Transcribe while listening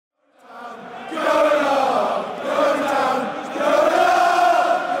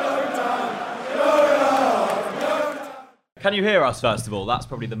Can you hear us, first of all? That's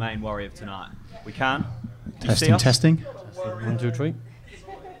probably the main worry of tonight. We can? Do you see us? Testing. 1, 2, 3.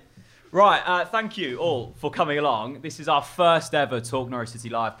 Right, thank you all for coming along. This is our first ever Talk Norwich City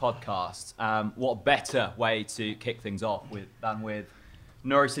Live podcast. What better way to kick things off than with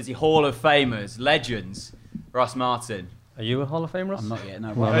Norwich City Hall of Famers, legends, Russ Martin. Are you a Hall of Fame, Russ? I'm not yet,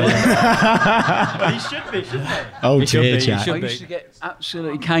 no. Well, he should be, shouldn't he? Oh, He should dear, be, Jack. he I should used to get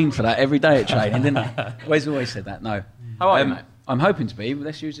absolutely caned for that every day at training, didn't I? Wes always said that, no. How are you, mate? I'm hoping to be, but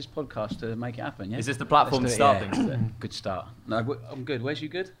let's use this podcast to make it happen, yeah? Is this the platform to Let's do start it, yeah. things with? Good start. No, I'm good. Wes, you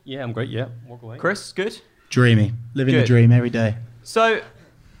good? Yeah, I'm great, yeah. Walk away. Chris, good? Dreamy. Living the Good. dream every day. So,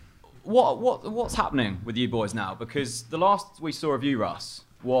 what's happening with you boys now? Because the last we saw of you, Russ,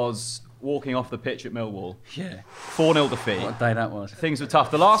 was walking off the pitch at Millwall. Yeah. 4-0 defeat. What a day that was. Things were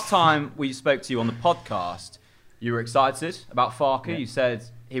tough. The last time we spoke to you on the podcast, you were excited about Farke. Yeah. You said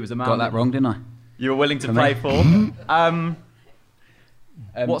he was a man Got that wrong, didn't I? you were willing to For play me. for.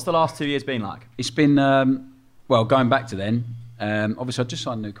 What's the last 2 years been like? It's been, well, going back to then, obviously I just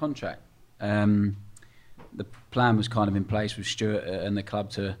signed a new contract. The plan was kind of in place with Stuart and the club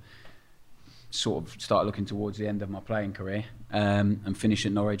to sort of start looking towards the end of my playing career and finish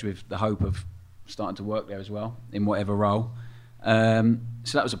at Norwich with the hope of starting to work there as well, in whatever role. So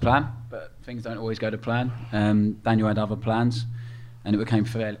that was a plan, but things don't always go to plan. Daniel had other plans, and it became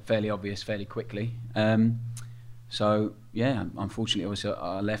fairly obvious fairly quickly. So yeah, unfortunately, obviously,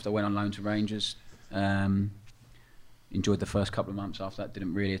 I left. I went on loan to Rangers. Enjoyed the first couple of months after that.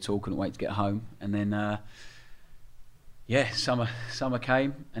 Didn't really at all. Couldn't wait to get home. And then, yeah, summer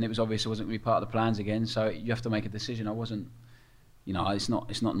came, and it was obvious I wasn't going to be part of the plans again. So you have to make a decision. I wasn't. You know, it's not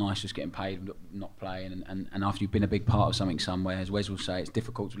nice just getting paid and not playing. And after you've been a big part of something somewhere, as Wes will say, it's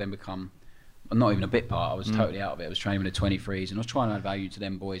difficult to then become. I'm not even a bit part. I was totally out of it. I was training with the 23s, and I was trying to add value to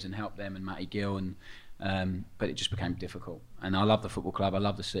them boys and help them and Matty Gill and. But it just became difficult. And I love the football club, I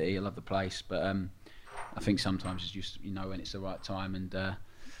love the city, I love the place. But I think sometimes it's just, you know, when it's the right time, and it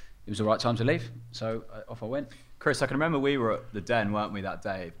was the right time to leave. So off I went. Chris, I can remember we were at the Den, weren't we, that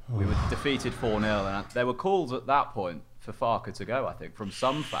day? We were defeated 4-0, and there were calls at that point for Farke to go, I think, from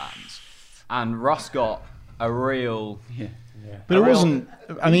some fans. And Russ got a real... Yeah. But it wasn't.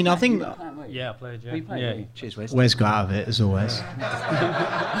 I mean, I think Yeah, I played, yeah. We played, yeah. yeah. Cheers, Wes. Wes got out of it as always.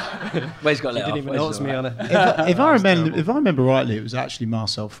 Wes got let Didn't off. even Wes notice is me all on right. it. If I remember rightly, it was actually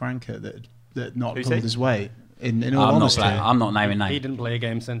Marcel Franke that not Who's pulled he? his weight. In all I'm not, honesty, I'm not naming He names. didn't play a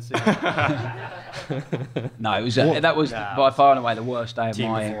game since. No, it was that was by far and away the worst day of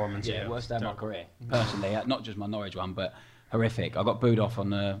Team my performance, yeah, worst day of my terrible. career. Personally, not just my Norwich one, but horrific. I got booed off on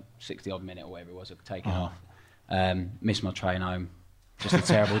the 60-odd minute or whatever it was, taken off. Missed my train home. Just a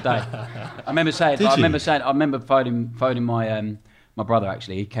terrible day. I remember phoning my brother.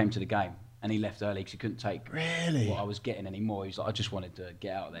 Actually, he came to the game and he left early because he couldn't take what I was getting anymore. He was like, I just wanted to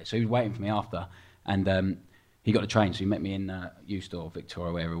get out of there. So he was waiting for me after, and he got the train. So he met me in Euston or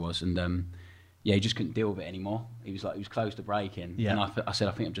Victoria, wherever it was, and yeah, he just couldn't deal with it anymore. He was close to breaking, and I said,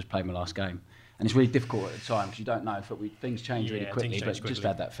 I think I've just played my last game. And it's really difficult at the time because you don't know if things change really quickly. things change But just quickly.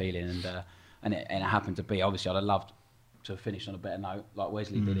 had that feeling, and it happened to be. Obviously, I'd have loved to have finished on a better note, like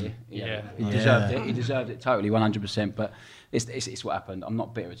Wesley did here. Yeah. He deserved it. He deserved it totally, 100%. But it's what happened. I'm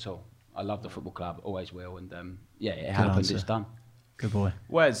not bitter at all. I love the football club, always will, and yeah, it happened. answer. It's done. good boy.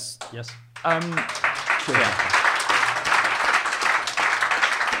 Wes, Yes.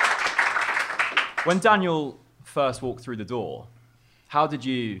 when Daniel first walked through the door, how did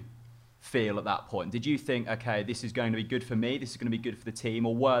you feel at that point? Did you think, okay, this is going to be good for me, this is going to be good for the team,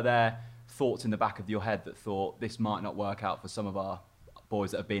 or were there thoughts in the back of your head that thought this might not work out for some of our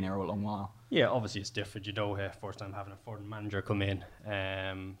boys that have been here a long while? Yeah, obviously it's different, you know, first time having a foreign manager come in.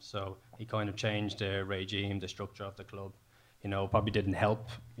 So he kind of changed the regime, the structure of the club. You know, probably didn't help,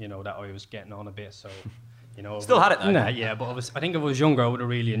 you know, that I was getting on a bit. So, you know. Still had it though. Nah, yeah, but I think if I was younger, I would have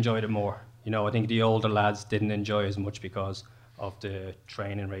really enjoyed it more. You know, I think the older lads didn't enjoy as much because of the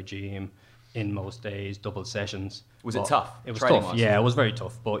training regime in most days, double sessions. Was it But tough, It was training-wise? tough, yeah, it was very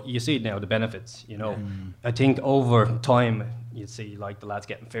tough. But you see now the benefits, you know. I think over time, you'd see like the lads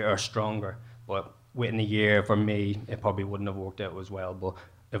getting fitter, stronger. But within a year, for me, it probably wouldn't have worked out as well. But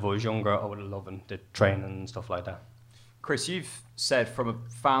if I was younger, I would have loved the training and stuff like that. Chris, you've said from a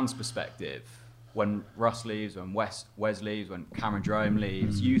fan's perspective, when Russ leaves, when Wes leaves, when Cameron Jerome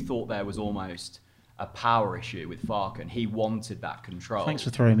leaves, you thought there was almost a power issue with Farke and he wanted that control. Thanks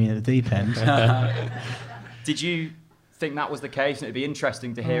for throwing me at the deep end. Did you think that was the case? And it'd be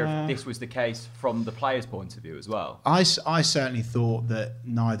interesting to hear if this was the case from the players' point of view as well. I certainly thought that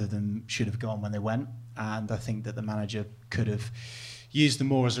neither of them should have gone when they went, and I think that the manager could have used them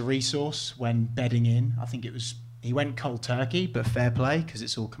more as a resource when bedding in. I think it was he went cold turkey, but fair play because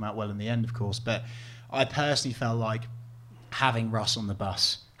it's all come out well in the end, of course. But I personally felt like having Russ on the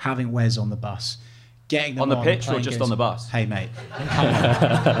bus, having Wes on the bus, getting them On the pitch or playing just games. on the bus? Hey, mate. Come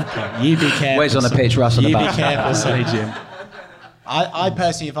on. You be careful. Wes on the pitch, Russ on the You bus. be careful, Sonny Jim. I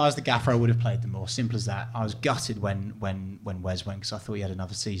personally, if I was the gaffer, I would have played them more. Simple as that. I was gutted when Wes went because I thought he had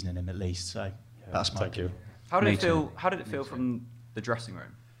another season in him at least. So that's my Thank you. How did Me it feel? too. How did it feel from the dressing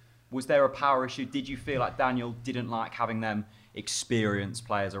room? Was there a power issue? Did you feel like Daniel didn't like having them experienced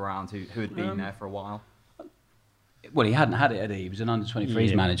players around who had been there for a while? Well, he hadn't had it, had he? He was an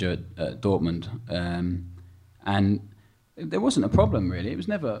under-23s manager at Dortmund, and there wasn't a problem really. It was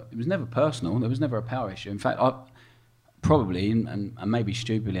never personal. There was never a power issue. In fact, I probably and maybe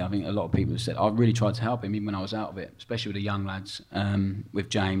stupidly, I think a lot of people have said I really tried to help him even when I was out of it, especially with the young lads, with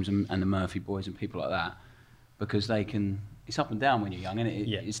James and the Murphy boys and people like that, because they can. It's up and down when you're young, and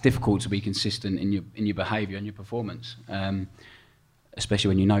it's difficult to be consistent in your behaviour and your performance, especially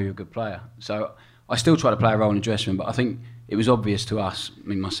when you know you're a good player. So I still try to play a role in the dressing room, but I think it was obvious to us, I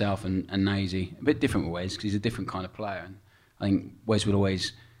mean myself and Nazy, a bit different with Wes because he's a different kind of player, and I think Wes would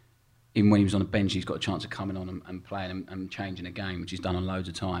always, even when he was on the bench, he's got a chance of coming on and playing and changing a game, which he's done on loads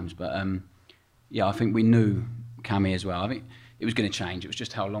of times. But I think we knew Cammy as well. I think it was going to change. It was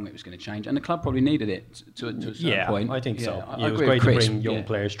just how long it was going to change, and the club probably needed it to a certain point. I think so. I It was agree great with to Chris. bring young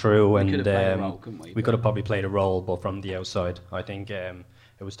players through, We and could have played a role, couldn't we? we could have probably played a role, but from the outside, I think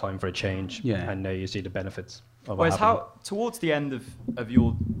it was time for a change. Yeah. And now you see the benefits of Whereas what happened. towards the end of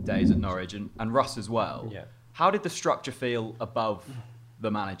your days at Norwich and Russ as well, Yeah. how did the structure feel above the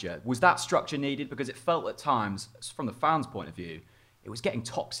manager? Was that structure needed? Because it felt at times, from the fans' point of view, it was getting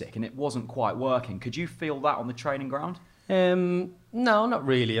toxic and it wasn't quite working. Could you feel that on the training ground? No, not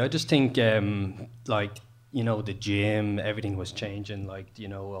really. I just think the gym, everything was changing. All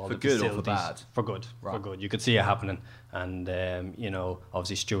For the good or for facilities. bad? For good. Right. For good. You could see it happening, and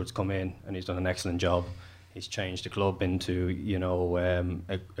obviously Stuart's come in and he's done an excellent job. He's changed the club into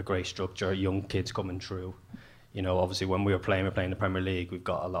a great structure. Young kids coming through. Obviously when we're playing the Premier League, we've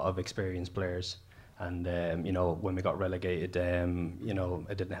got a lot of experienced players, and when we got relegated,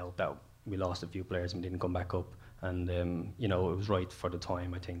 it didn't help that we lost a few players and we didn't come back up. And it was right for the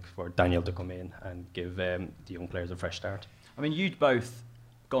time, I think, for Daniel to come in and give the young players a fresh start. I mean, you'd both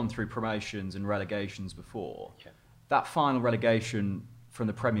gone through promotions and relegations before. Yeah. That final relegation from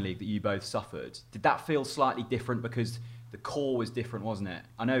the Premier League that you both suffered, did that feel slightly different because the core was different, wasn't it?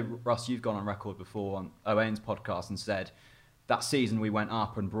 I know, Russ, you've gone on record before on Owen's podcast and said that season we went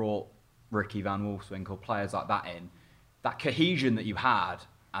up and brought Ricky Van Wolfswinkel, players like that in, that cohesion that you had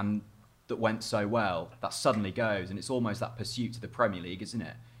and that went so well, that suddenly goes, and it's almost that pursuit to the Premier League, isn't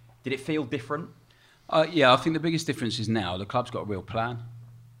it? Did it feel different? I think the biggest difference is now the club's got a real plan.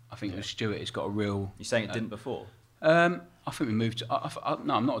 I think with Stuart, it's got a real. You're saying it didn't before? I think we moved.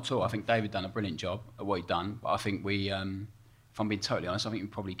 No, I'm not at all. I think David done a brilliant job at what he'd done, but I think we, if I'm being totally honest, I think we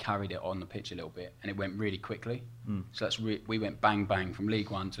probably carried it on the pitch a little bit, and it went really quickly. So we went bang bang from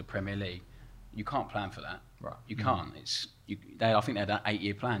League One to the Premier League. You can't plan for that. Right. You can't. I think they had an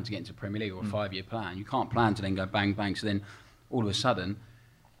 8-year plan to get into the Premier League or a 5-year plan. You can't plan to then go bang bang. So then, all of a sudden,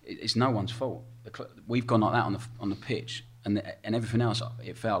 it's no one's fault. We've gone like that on the pitch, and everything else.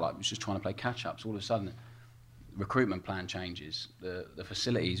 It felt like it was just trying to play catch up. So all of a sudden, the recruitment plan changes. The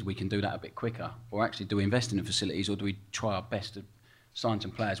facilities, we can do that a bit quicker. Or actually, do we invest in the facilities, or do we try our best to sign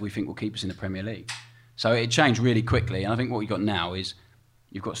some players we think will keep us in the Premier League? So it changed really quickly, and I think what we've got now is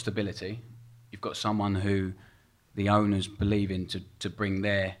you've got stability. You've got someone who the owners believe in to bring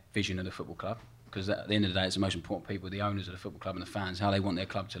their vision of the football club, because at the end of the day, it's the most important people, the owners of the football club and the fans, how they want their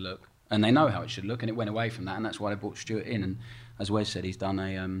club to look. And they know how it should look, and it went away from that, and that's why they brought Stuart in. And as Wes said, he's done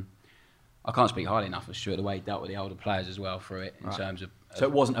I can't speak highly enough of Stuart, the way he dealt with the older players as well through it, in terms of... So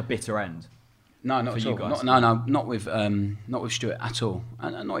it wasn't a bitter end? No, not for at you all. guys? Not with Stuart at all,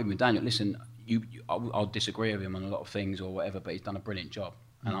 and not even with Daniel. Listen, I'll disagree with him on a lot of things or whatever, but he's done a brilliant job,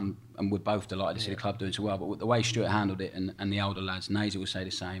 and we're both delighted to see the club doing so well. But the way Stuart handled it, and the older lads, Nazy will say the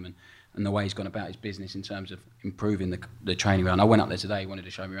same, and the way he's gone about his business in terms of improving the training ground. I went up there today. He wanted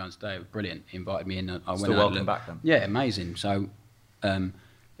to show me around today. It was brilliant. He invited me in. I Still went welcome back then? Yeah, amazing. So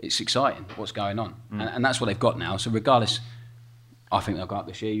it's exciting what's going on, and that's what they've got now. So regardless. I think they'll go up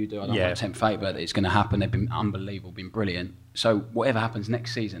this year. You do. I don't want to tempt fate, but it's going to happen. They've been unbelievable, been brilliant. So whatever happens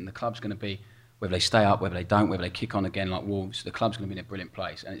next season, the club's going to be, whether they stay up, whether they don't, whether they kick on again like Wolves, the club's going to be in a brilliant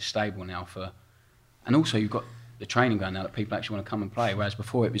place, and it's stable now for. And also you've got the training ground now that people actually want to come and play. Whereas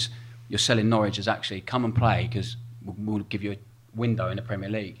before it was you're selling Norwich as actually come and play because we'll give you window in the Premier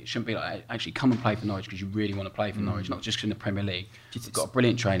League. It shouldn't be like, actually come and play for Norwich because you really want to play for Norwich, not just in the Premier League. We've got a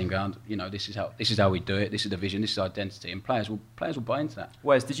brilliant training ground. You know, this is how we do it. This is the vision. This is our identity, and players will buy into that.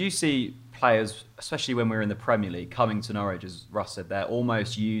 Wes, did you see players, especially when we were in the Premier League, coming to Norwich, as Russ said, they're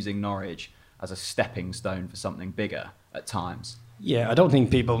almost using Norwich as a stepping stone for something bigger at times? Yeah, I don't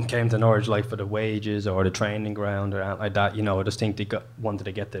think people came to Norwich like for the wages or the training ground or anything like that. You know, I just think they wanted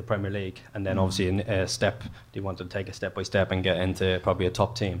to get to the Premier League, and then obviously in a step, they wanted to take it step by step and get into probably a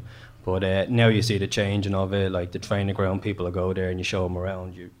top team. But now you see the changing of it, like the training ground, people will go there and you show them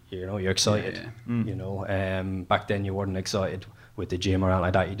around. You know, you're excited. Yeah. You know, back then you weren't excited with the gym or anything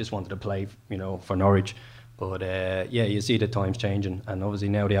like that. You just wanted to play, you know, for Norwich. But yeah, you see the times changing, and obviously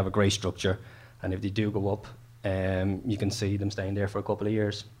now they have a great structure, and if they do go up, you can see them staying there for a couple of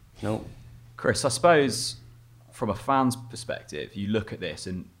years. No, Chris, I suppose from a fan's perspective, you look at this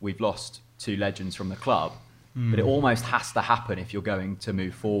and we've lost 2 legends from the club, but it almost has to happen if you're going to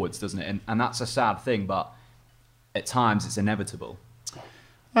move forwards, doesn't it? And that's a sad thing, but at times it's inevitable.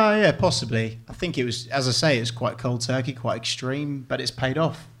 Yeah, possibly. I think it was, as I say, it's quite cold turkey, quite extreme, but it's paid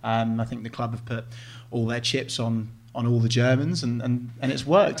off. I think the club have put all their chips on all the Germans, and it's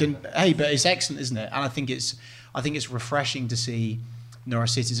worked. And hey, but it's excellent, isn't it? And I think it's refreshing to see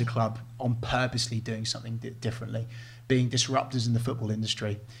Norwich City as a club on purposely doing something differently, being disruptors in the football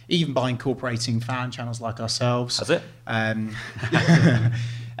industry, even by incorporating fan channels like ourselves. Has it? And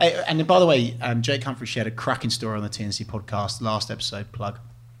by the way, Jake Humphrey shared a cracking story on the TNC podcast, last episode, plug,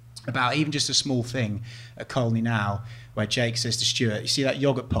 about even just a small thing at Colney now, where Jake says to Stuart, you see that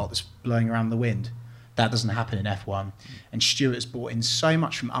yoghurt pot that's blowing around the wind? That doesn't happen in F1. And Stuart's brought in so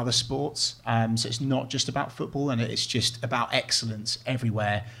much from other sports, so it's not just about football, and it's just about excellence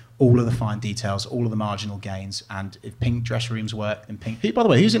everywhere, all of the fine details, all of the marginal gains, and if pink dressing rooms work, then pink... By the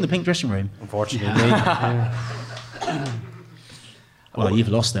way, who's in the pink dressing room? unfortunately. Well, you've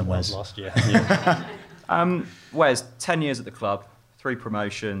lost them, Wes. Lost, yeah. Wes, 10 years at the club, 3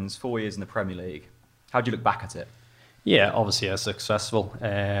 promotions, 4 years in the Premier League. How do you look back at it? Yeah, obviously successful.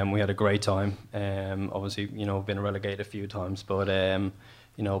 We had a great time. Obviously, you know, been relegated a few times, but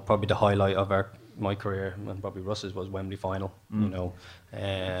you know, probably the highlight of my career and probably Russ's was Wembley final. You know,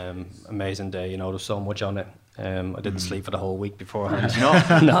 amazing day. You know, there's so much on it. I didn't sleep for the whole week beforehand. No,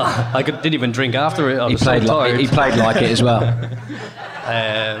 I didn't even drink after it. He played like it as well.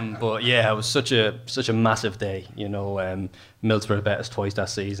 But yeah, it was such a massive day. You know, Middlesbrough bet us twice that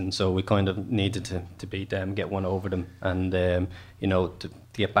season, so we kind of needed to beat them, get one over them, and you know, to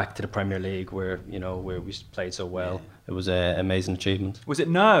get back to the Premier League where we played so well. Yeah. It was an amazing achievement. Was it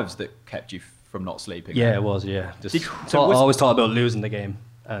nerves that kept you from not sleeping? Yeah, it was. Yeah, I always thought about losing the game,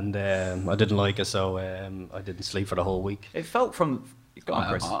 and I didn't like it, so I didn't sleep for the whole week. It felt from.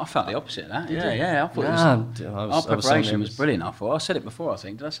 I felt the opposite of that. Yeah. I thought our preparation was brilliant. I thought I said it before. I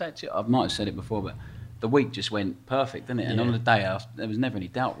think did I say it to you? I might have said it before, but the week just went perfect, didn't it? And on the day, there was never any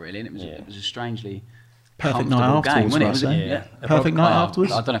doubt really, and it was a strangely perfect night afterwards. Game, wasn't it? Yeah. Perfect night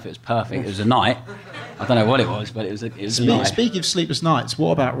afterwards. I don't know if it was perfect. It was a night. I don't know what it was, but it was a night. Speaking of sleepless nights,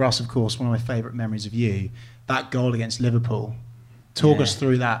 what about Russ? Of course, one of my favourite memories of you, that goal against Liverpool. Talk us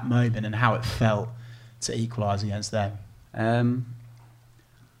through that moment and how it felt to equalise against them.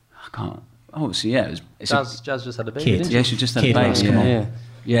 I can't. Oh, so yeah, Jazz just had a baby. Didn't she? Yeah, she just had a baby.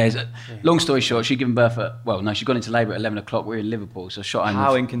 Yeah. Long story short, she'd given birth she got into labour at 11 o'clock. We were in Liverpool, so I shot home.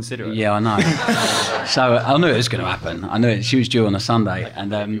 How inconsiderate. Yeah, I know. So I knew it was going to happen. I knew it. She was due on a Sunday,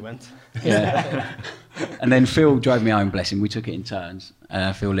 and you went. Yeah. And then Phil drove me home. Bless him. We took it in turns.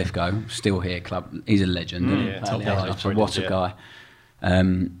 Phil Lithgow, still here, club. He's a legend. What a guy.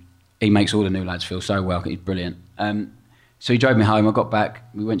 He makes all the new lads feel so well. He's brilliant. So he drove me home. I got back.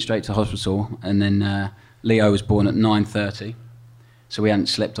 We went straight to hospital, and then Leo was born at 9:30. So we hadn't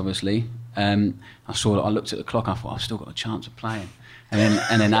slept, obviously. I looked at the clock. I thought I've still got a chance of playing.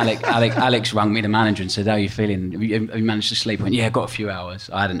 And then Alex rang me, the manager, and said, "How are you feeling? Have you managed to sleep?" I went, "Yeah, I got a few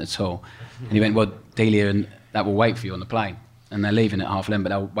hours." I hadn't at all. And he went, "Well, Delia and that will wait for you on the plane, and they're leaving at 11:30, but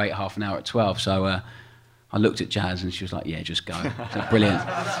they'll wait half an hour at 12." So I looked at Jazz, and she was like, "Yeah, just go." So, brilliant.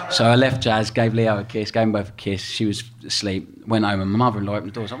 So I left Jazz, gave Leo a kiss, gave them both a kiss. She was asleep. Went home, and my mother-in-law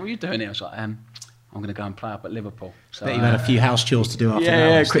opened the door. I was like, "What are you doing here?" I was like, I'm going to go and play up at Liverpool. So, bet you had a few house chores to do after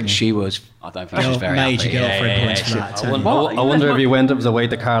that. Quick. She was. I don't think she was very happy. Major girlfriend points for that. I wonder if he went up away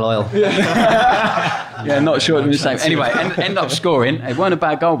to Carlisle. Yeah, not sure it was the same. Anyway, ended up scoring. It weren't a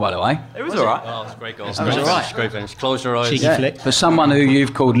bad goal, by the way. It was all right. Oh, it was a great goal. It was all right. Great finish. Close your eyes. Cheeky flick. For someone who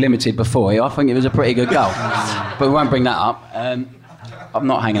you've called limited before, I think it was a pretty good goal. But we won't bring that up. I'm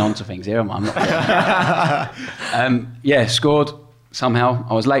not hanging on to things here, am I? I'm not. Scored. Somehow,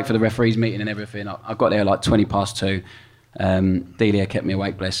 I was late for the referees meeting and everything. I got there like 2:20. Delia kept me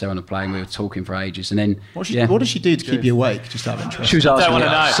awake, bless her, on the plane. We were talking for ages, and then What does she do to keep you awake? Just out of interest. she was asking me,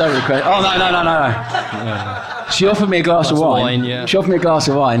 so request. Oh no. She offered me a glass of wine. Yeah. She offered me a glass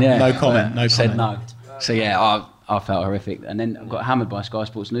of wine. Yeah. No comment. No Said comment. no. So yeah, I felt horrific, and then I got hammered by a Sky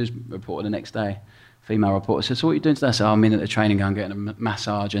Sports News reporter the next day. Female reporter said, "So what are you doing today?" I said, "I'm in at the training ground getting a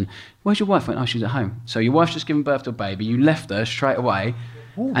massage." And where's your wife? I went, "Oh, she's at home." So your wife's just given birth to a baby. You left her straight away.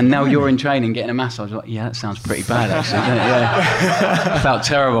 Ooh, and now you're in training getting a massage. Like, yeah, that sounds pretty bad, actually, doesn't it? Yeah. I felt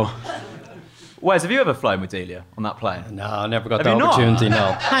terrible. Wes, have you ever flown with Delia on that plane? No, I never got Have the you not? opportunity.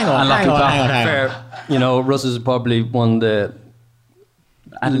 No. Hang on. Fair. You know, Russ is probably one of the.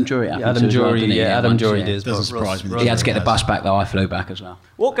 Adam Jury happened Adam to as well, Jury, didn't he? yeah, Adam once, Jury yeah. did. Doesn't surprise me. He had to get the bus back, though. I flew back as well.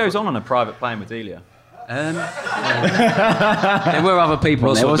 What goes on a private plane with Delia? There were other people.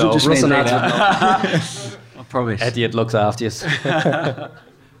 Russ There would wasn't know. just Russ me. and Delia. Adam. I promise. Elliot looks after you.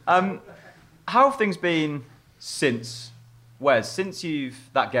 How have things been since, Wes, since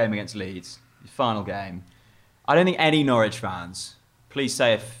that game against Leeds, your final game? I don't think any Norwich fans, please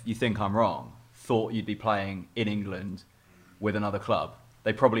say if you think I'm wrong, thought you'd be playing in England with another club.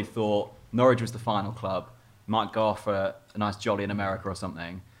 They probably thought Norwich was the final club, might go off for a nice jolly in America or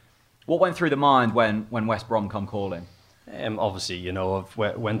something. What went through the mind when West Brom come calling? Obviously, you know, I've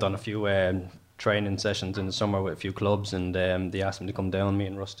went on a few training sessions in the summer with a few clubs, and they asked me to come down, me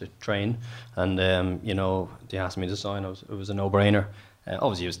and Russ, to train, and you know, they asked me to sign. It was a no-brainer.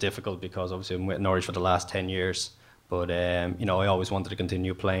 Obviously, it was difficult because obviously I'm with Norwich for the last 10 years, but you know, I always wanted to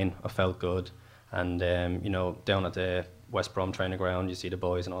continue playing. I felt good, and you know, down at the West Brom training ground, you see the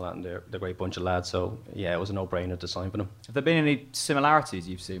boys and all that, and they're a great bunch of lads. So yeah, it was a no-brainer to sign for them. Have there been any similarities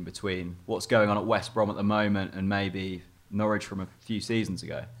you've seen between what's going on at West Brom at the moment and maybe Norwich from a few seasons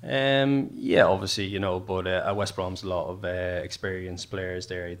ago? Yeah, obviously, you know, but at West Brom's a lot of experienced players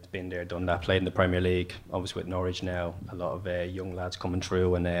there. It's been there, done that, played in the Premier League. Obviously with Norwich now, a lot of young lads coming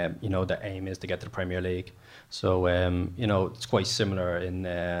through, and you know, the aim is to get to the Premier League. So you know, it's quite similar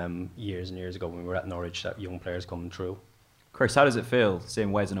in years and years ago when we were at Norwich, that young players coming through. Chris, how does it feel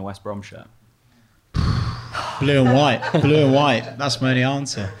seeing Wes in a West Brom shirt? Blue and white. Blue and white. That's my only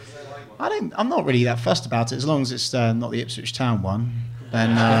answer. I'm not really that fussed about it as long as it's not the Ipswich Town one.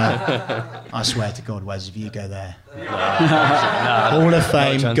 Then I swear to God, Wes, if you go there, Hall of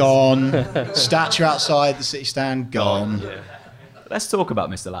Fame gone, statue outside the City Stand gone. Yeah. Let's talk about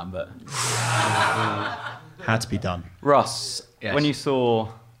Mr. Lambert. Had to be done. Russ, Yes. when you saw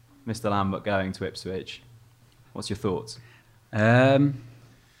Mr. Lambert going to Ipswich, what's your thoughts? Of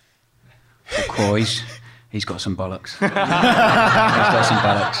course, he's got some bollocks. He's got some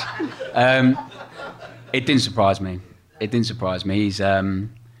bollocks. It didn't surprise me. It didn't surprise me.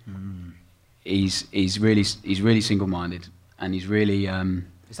 He's really single-minded, and he's really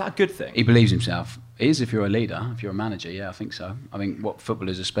Is that a good thing? he believes himself. It is if you're a leader, if you're a manager. Yeah, I think so. I think what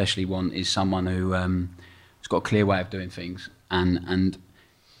footballers especially want is someone who has got a clear way of doing things and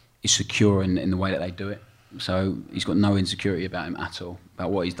is secure in the way that they do it. So he's got no insecurity about him at all,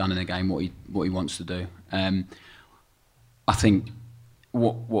 about what he's done in the game, what he wants to do. I think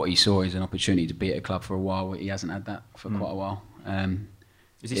what he saw is an opportunity to be at a club for a while. He hasn't had that for quite a while.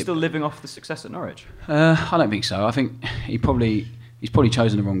 Is he still living off the success at Norwich? I don't think so. I think he's probably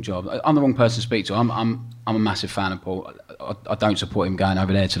chosen the wrong job. I'm the wrong person to speak to. I'm a massive fan of Paul. I don't support him going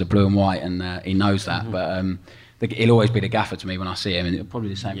over there to the blue and white, and he knows that. But he'll always be the gaffer to me when I see him, and it'll probably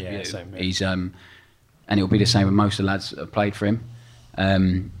be the same with you. Same, yeah. He's and it'll be the same with most of the lads that have played for him.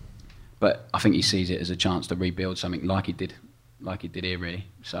 But I think he sees it as a chance to rebuild something like he did here, really.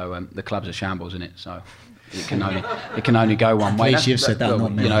 So the club's a shambles, isn't it? So it can only go one way. Please, you've said that,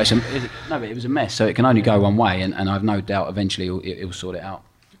 not me. You know, but it was a mess. So it can only go one way, and I've no doubt eventually he'll sort it out.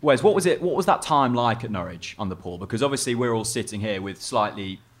 Wes, what was that time like at Norwich under Paul? Because obviously we're all sitting here with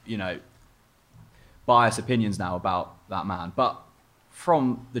slightly, you know, biased opinions now about that man. But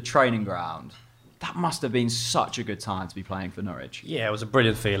from the training ground, that must have been such a good time to be playing for Norwich. Yeah, it was a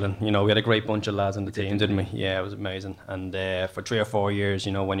brilliant feeling. You know, we had a great bunch of lads on the team, didn't we? Yeah, it was amazing. And for 3 or 4 years,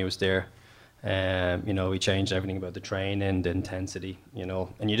 you know, when he was there, you know, he changed everything about the training, the intensity, you know,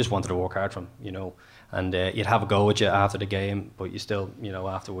 and you just wanted to work hard for him, you know. And you'd have a go at you after the game, but you still, you know,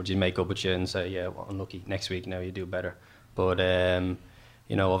 afterwards you'd make up with you and say, yeah, well, unlucky, next week now you do better. But,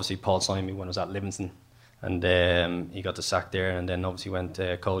 you know, obviously Paul signed me when I was at Livingston, and he got the sack there, and then obviously went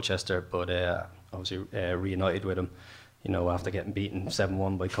to Colchester, but obviously reunited with him, you know, after getting beaten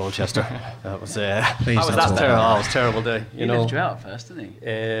 7-1 by Colchester. That was terrible. It was a terrible day. You know, left you out first, didn't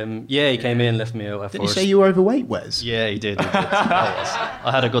he? Yeah, he came in, left me out at Didn't first. he say you were overweight, Wes? Yeah, he did.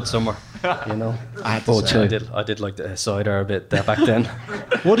 I had a good summer, you know. I had to say. I did like the cider a bit back then.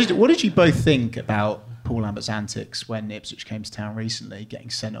 What did you both think about Paul Lambert's antics when Ipswich came to town recently, getting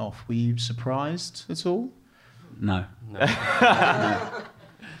sent off. Were you surprised at all? No.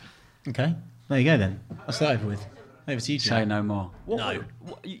 Okay, there you go then. That's that over with. Over to you, Jay. Say no more. What,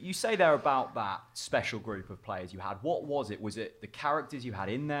 you say there about that special group of players you had. What was it? Was it the characters you had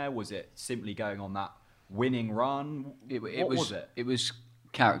in there? Was it simply going on that winning run? What was it? It was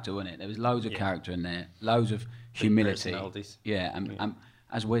character, wasn't it? There was loads of character in there, loads of humility. personalities. Yeah, and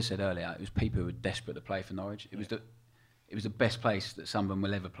as Wes said earlier, it was people who were desperate to play for Norwich. It was the best place that Sunderland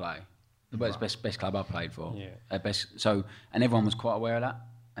will ever play. The best club I played for. Yeah. And everyone was quite aware of that.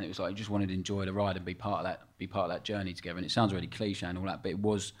 And it was like you just wanted to enjoy the ride and be part of that journey together. And it sounds really cliche and all that, but it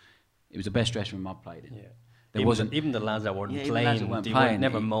was the best dressing room I've played in. Yeah. There wasn't even the lads that weren't even the playing. lads that weren't They playing,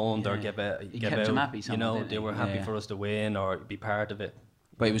 never he- moaned or yeah. gave out. He kept them happy, You someone, know, didn't they he? were happy Yeah. for us to win or be part of it.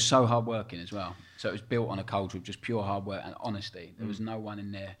 But it was so hard working as well. So it was built on a culture of just pure hard work and honesty. There was no one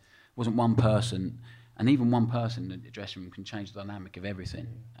in there. Wasn't one person, and even one person in the dressing room can change the dynamic of everything.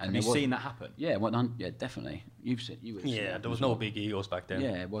 And Have you there was- seen that happen? Yeah, yeah, definitely. You would have seen Yeah, it there was as no well. big egos back then.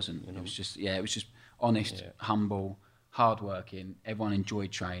 Yeah, it wasn't. You know? It was just honest, humble, hard working. Everyone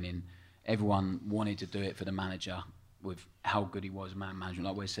enjoyed training. Everyone wanted to do it for the manager with how good he was, man management.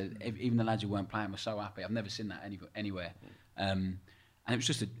 Like we said, even the lads who weren't playing were so happy. I've never seen that anywhere. And it was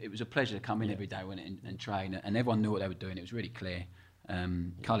just it was a pleasure to come in every day and train, and everyone knew what they were doing. It was really clear.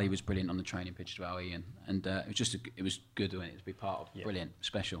 Cully was brilliant on the training pitch as well, Ian, and it was good doing it to be part of. Brilliant,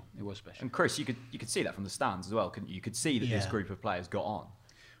 special. It was special. And Chris, you could see that from the stands as well, couldn't you? You could see that this group of players got on.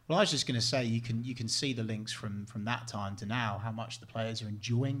 Well, I was just going to say you can see the links from that time to now, how much the players are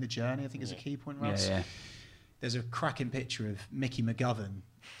enjoying the journey. I think is a key point, Russ. Yeah. There's a cracking picture of Mickey McGovern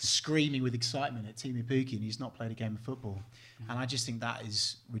screaming with excitement at Timu Pukki, and he's not played a game of football. And I just think that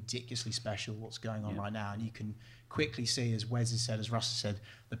is ridiculously special, what's going on right now. And you can quickly see, as Wes has said, as Russ has said,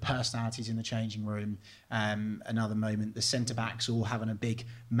 the personalities in the changing room. Another moment, the centre-backs all having a big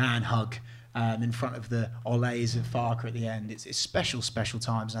man hug in front of the Olays of Farker at the end. It's special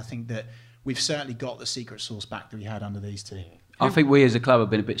times. And I think that we've certainly got the secret sauce back that we had under these two. I think we as a club have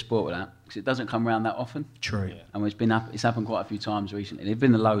been a bit spoilt with that because it doesn't come around that often. True. And it's happened quite a few times recently. There've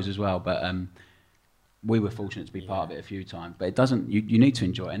been the lows as well, but we were fortunate to be part of it a few times. But it doesn't. You need to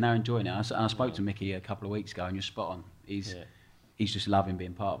enjoy it, and they're enjoying it. I spoke to Mickey a couple of weeks ago, and you're spot on. He's just loving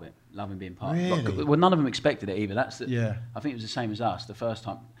being part of it, loving being part. Really? Of it. Well, none of them expected it either. Yeah. I think it was the same as us the first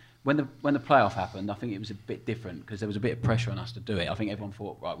time. When the playoff happened, I think it was a bit different because there was a bit of pressure on us to do it. I think everyone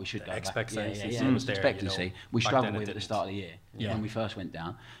thought, right, we should go back. Expectancy It was there, expectancy. you know. We Back struggled then it with it at the didn't. start of the year when we first went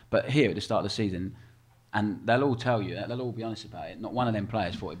down. But here at the start of the season, and they'll all tell you that, they'll all be honest about it. Not one of them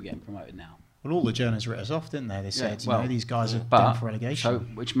players thought he'd be getting promoted now. Well, all the journalists writ us off, didn't they? They said, you know, these guys are but- down for relegation. So,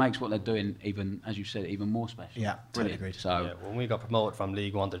 which makes what they're doing even, as you said, even more special. Yeah, totally agreed. So Yeah, when we got promoted from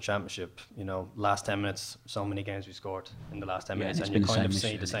League One to Championship, you know, last 10 minutes, so many games we scored in the last 10 Yeah, minutes, and and it's you been kind the of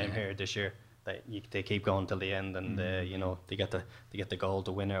same see this the year, same yeah. here this year. They keep going till the end, and you know, they get the goal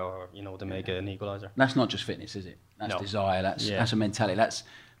to win it, or you know, to make an equaliser. that's not just fitness, is it? That's No. desire. That's a mentality. That's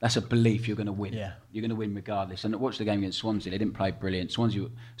a belief you're going to win. Yeah. You're going to win regardless. And watch the game against Swansea. They didn't play brilliant. Swansea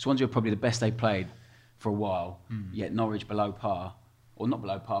were probably the best they played for a while. Yet Norwich below par, or not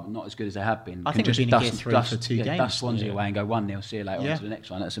below par, but not as good as they have been. I Can think we've just been in gear three for 2 games. Dust Swansea away and go 1-0. See you later Yeah. on to the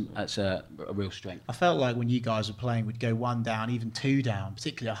next one. That's a real strength. I felt like when you guys were playing, we'd go 1 down, even 2 down,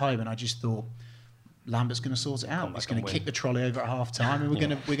 particularly at home, and I just thought Lambert's going to sort it out. Come He's back going and to win. kick the trolley over at half time, and we're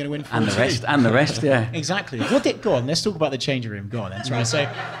going to win 4-2. And the rest, yeah. Exactly. Go on. Let's talk about the changing room. Go on. That's right. So,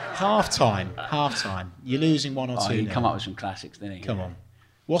 half time. You're losing 1 or 2. He now. come up with some classics, didn't he? Come on.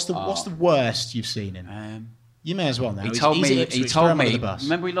 What's the worst you've seen him? You may as well now. He He's told at me. He Ipswich, throw told him under me. the bus.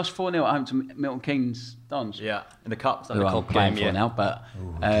 Remember, we lost 4-0 at home to Milton Keynes Dons. Yeah, in the cup. Who I'm playing for now, but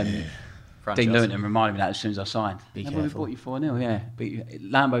Dean Franchise. Lewington reminded me that as soon as I signed. Be Remember careful. we bought you 4-0, yeah.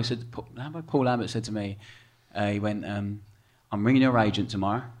 But Paul Lambert said to me, he went, I'm ringing your agent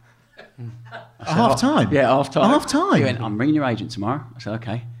tomorrow. At half time? Yeah, half time. Half time? He went, I'm ringing your agent tomorrow. I said,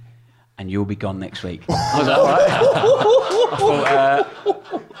 okay. And you'll be gone next week. I was like, all right.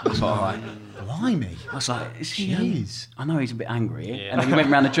 I thought, all right. Blimey. I was like, is he, Jeez. I know he's a bit angry. Yeah. And then he went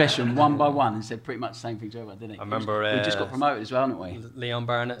round the dressing room one by one and said pretty much the same thing to everyone, didn't he? I remember, We just got promoted as well, didn't we? Leon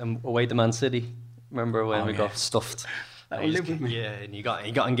Barnett and away to Man City. Remember when we yeah. got stuffed? That He will just- live with me. Yeah, and he got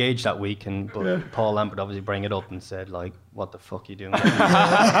engaged that week, but Paul Lambert obviously bring it up and said like, "What the fuck are you doing?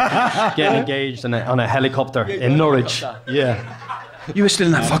 Getting engaged on a helicopter in Norwich." Yeah, You were still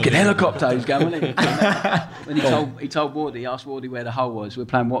in that fucking helicopter, he was going, wasn't he? When he told Wardy, he asked Wardy where the hole was. We were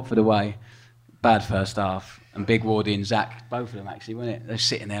playing Watford away. Bad first half. And Big Wardy and Zach, both of them actually, weren't it? They're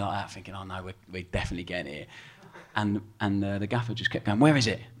sitting there like that thinking, oh no, we're definitely getting here. And the gaffer just kept going, where is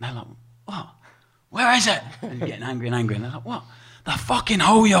it? And they're like, what? where is it? And getting angry and angry. And they're like, what? The fucking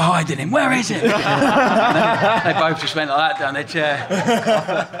hole you're hiding in, where is it? They both just went like that down their chair.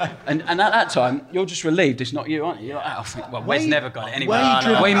 And at that time, you're just relieved it's not you, aren't you? You're like, oh, well, Wes never got it anyway.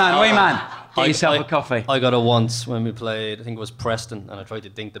 Wee man, get yourself a coffee. I got it once when we played, I think it was Preston, and I tried to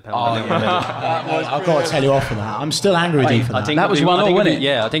dink the penalty. I've got to tell you off for that. I'm still angry with you for that. I think that was 1-0, wasn't it?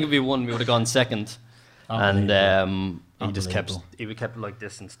 Yeah, I think if we won, we would have gone second. And he just kept like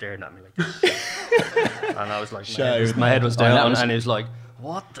this and staring at me like this. And I was like, my head was down, and he was like,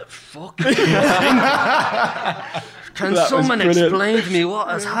 what the fuck? Can someone explain to me what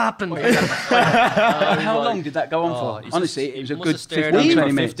has happened? How long did that go on for? Honestly, it was a good 15-20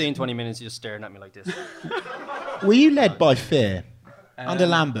 minutes. 15-20 minutes just staring at me like this. Were you led by fear under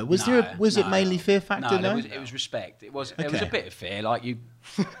Lambert? Was it mainly fear factor? No, it was respect. It was a bit of fear, like you.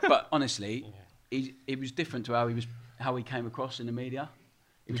 But honestly, it was different to how he came across in the media.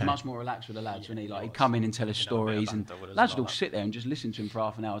 He was much more relaxed with the lads, wasn't he? Like he'd come in and tell us stories, and lads would all sit there and just listen to him for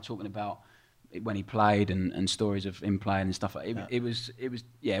half an hour talking about when he played and stories of him playing and stuff.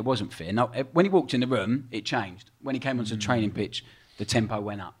 It wasn't fair. No, when he walked in the room, it changed. When he came onto the training pitch, the tempo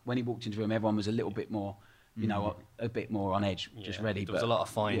went up. When he walked into the room, everyone was a little bit more, a bit more on edge, just ready. There was a lot of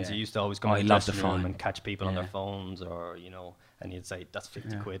fines. He used to always come in the dressing room and catch people on their phones, or and he'd say, that's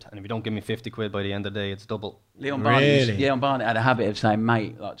 50 quid. And if you don't give me 50 quid by the end of the day, it's double. Leon Barnett had a habit of saying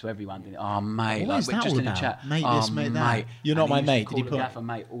mate, like to everyone. Oh, mate. What is that just all in the about? chat. Mate this, mate that. You're not my mate. Did he put gaffer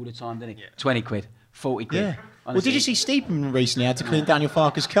mate all the time, didn't he? 20 quid, 40 quid. Yeah. Honestly. Well, did you see Steepen recently had to clean Daniel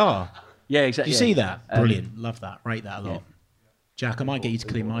Farker's car? Yeah, exactly. Did you see that? Brilliant. Love that. Rate that a lot. Jack, I might get you to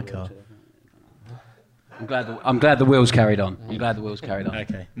clean my car. I'm glad the wheels carried on.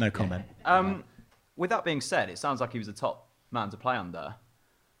 Okay, no comment. With that being said, it sounds like he was the top man to play under.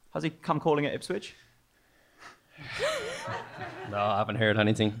 Has he come calling at Ipswich? No, I haven't heard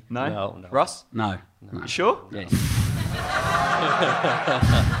anything. No? No. Russ? No. You sure? Yeah.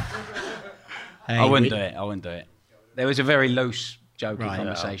 Hey, I wouldn't do it. There was a very loose, joking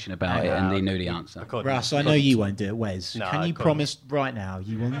conversation about it, and he knew the answer. Russ, I know you won't do it. Wes, No, can you promise right now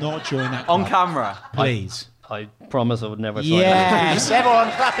you will not join that On club? camera. Please. I promise I would never sign Yes,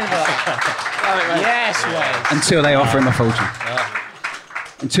 everyone clapping for that. Yes, Wes. Until they offer him a fortune.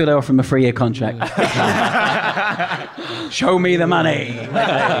 Until they offer him a 3-year contract. Show me the money.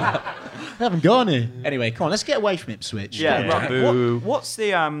 They haven't gone here. Anyway, come on, let's get away from Ipswich. Yeah. Right. What's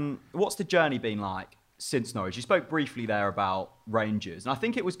the journey been like since Norwich? You spoke briefly there about Rangers, and I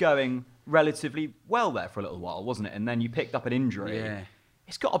think it was going relatively well there for a little while, wasn't it? And then you picked up an injury. Yeah.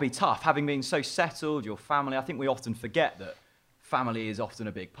 It's got to be tough, having been so settled, your family. I think we often forget that family is often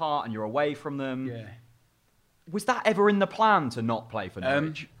a big part, and you're away from them. Yeah. Was that ever in the plan to not play for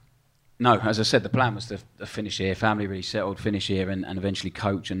Norwich? No, as I said, the plan was to finish here, family really settled, finish here and eventually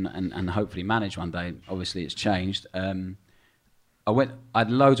coach and hopefully manage one day. Obviously, it's changed. I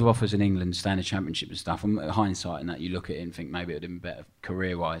had loads of offers in England, standard championship and stuff. In hindsight, and that you look at it and think maybe it would have been better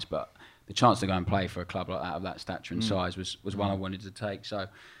career-wise, but the chance to go and play for a club like that of that stature and size was one I wanted to take. So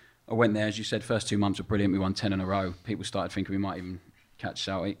I went there, as you said, first 2 months were brilliant. We won 10 in a row. People started thinking we might even catch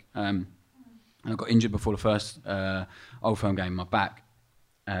Celtic. And I got injured before the first Old Firm game in my back.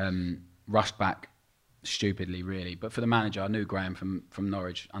 Rushed back stupidly, really. But for the manager, I knew Graham from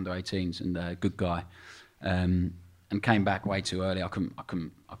Norwich under 18s and a good guy, and came back way too early. I couldn't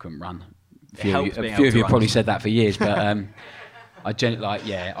run. A few of you probably said that for years, but I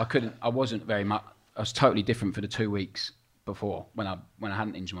couldn't. I wasn't very much. I was totally different for the 2 weeks before when I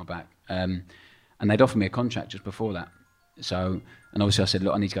hadn't injured my back, and they'd offered me a contract just before that. So, and obviously I said,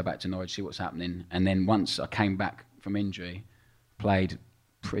 look, I need to go back to Norwich, see what's happening. And then once I came back from injury, played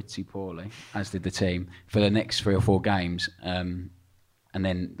pretty poorly, as did the team, for the next 3 or 4 games. And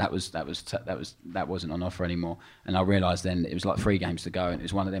then that wasn't on offer anymore. And I realised then it was like 3 games to go, and it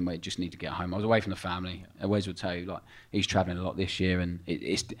was one of them where you just need to get home. I was away from the family. Wes would tell you, like, he's travelling a lot this year, and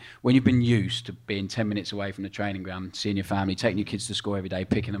it's when you've been used to being 10 minutes away from the training ground, seeing your family, taking your kids to school every day,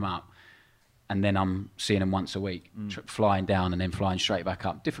 picking them up, and then I'm seeing them once a week, flying down and then flying straight back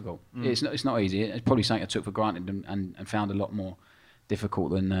up. Difficult. It's not easy. It's probably something I took for granted and found a lot more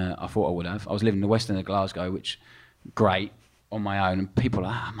difficult than I thought I would have. I was living in the west end of Glasgow, which great on my own, and people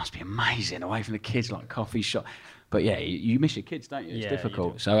are it must be amazing away from the kids, like coffee shop. But yeah, you miss your kids, don't you? It's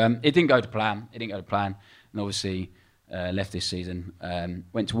difficult. So it didn't go to plan. And obviously left this season.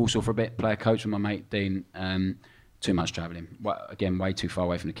 Went to Walsall for a bit, player coach with my mate Dean. Too much travelling. Again, way too far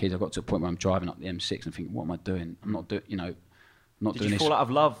away from the kids. I got to a point where I'm driving up the M6 and thinking, what am I doing? I'm not doing. Not doing this. Did you fall out of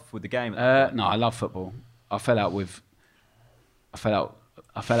love with the game? No, I love football. I fell out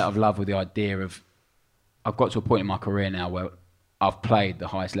of love with the idea of. I've got to a point in my career now where I've played the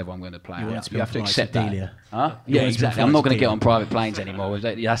highest level I'm going to play. You want to be you on have to flights accept to that. Delia. Huh? You Yeah, want to be on exactly. I'm not flights going to to get Delia. on private planes anymore.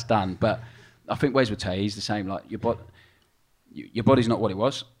 That's done. But I think Wes would tell you he's the same. Like your body's not what it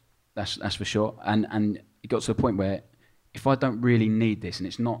was. That's for sure. And it got to a point where if I don't really need this and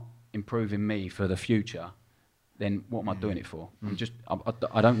it's not improving me for the future, then what am I doing it for?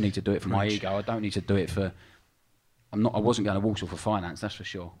 I don't need to do it for my ego. I don't need to do it for. I wasn't going to Walsall for finance. That's for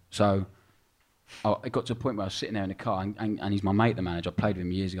sure. So. It got to a point where I was sitting there in the car, and he's my mate, the manager. I played with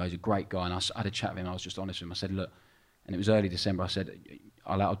him years ago. He's a great guy, and I had a chat with him. I was just honest with him. I said, look, and it was early December. I said,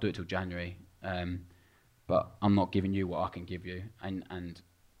 I'll do it till January, but I'm not giving you what I can give you, and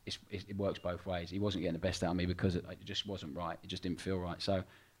it works both ways. He wasn't getting the best out of me because it just wasn't right. It just didn't feel right. So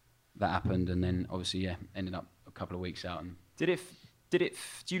that happened, and then obviously, ended up a couple of weeks out. And do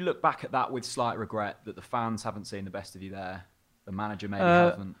you look back at that with slight regret that the fans haven't seen the best of you there, the manager maybe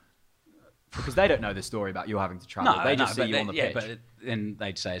hasn't? Because they don't know the story about you having to travel. They just see you on the pitch. But then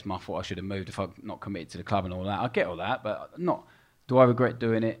they'd say it's my fault. I should have moved if I'm not committed to the club and all that. I get all that, but not. Do I regret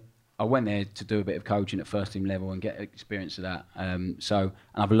doing it? I went there to do a bit of coaching at first team level and get experience of that. And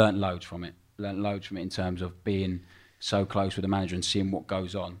I've learnt loads from it. In terms of being so close with the manager and seeing what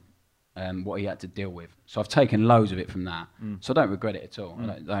goes on, what he had to deal with. So I've taken loads of it from that. So I don't regret it at all.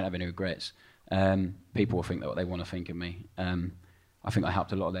 I don't have any regrets. People will think that what they want to think of me. I think I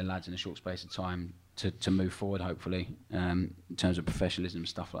helped a lot of their lads in a short space of time to move forward, hopefully, in terms of professionalism and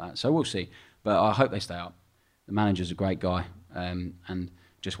stuff like that. So we'll see. But I hope they stay up. The manager's a great guy, and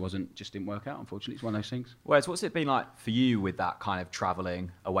just didn't work out, unfortunately. It's one of those things. Wes, what's it been like for you with that kind of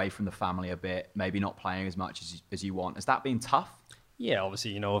travelling away from the family a bit, maybe not playing as much as you want? Has that been tough? Yeah,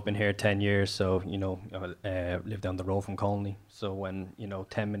 obviously, I've been here 10 years, so, I live down the road from Colney. So when,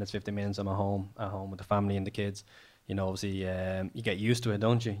 10 minutes, 15 minutes, I'm at home with the family and the kids. Obviously, you get used to it,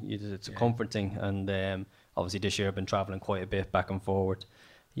 don't you? It's a comfort thing. And obviously this year I've been travelling quite a bit back and forward.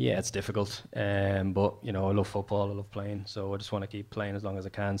 Yeah, it's difficult. But, I love football, I love playing. So I just want to keep playing as long as I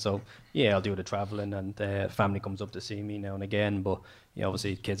can. So, yeah, I'll do the travelling, and family comes up to see me now and again. But,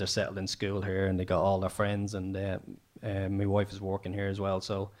 obviously kids are settled in school here and they got all their friends, and my wife is working here as well.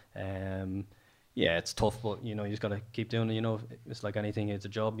 So, yeah, it's tough, but you just got to keep doing it. It's like anything; it's a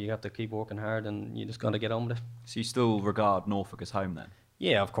job. You have to keep working hard, and you just got to get on with it. So you still regard Norfolk as home then?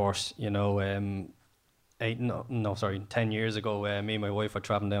 Yeah, of course. 10 years ago, me and my wife were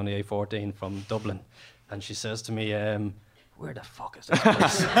travelling down the A14 from Dublin, and she says to me, "Where the fuck is this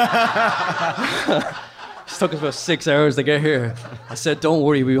place?" It took us about 6 hours to get here. I said, "Don't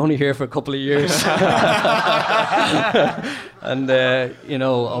worry, we're only here for a couple of years." And,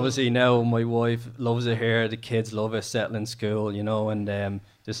 obviously now my wife loves it here. The kids love it, settling in school, and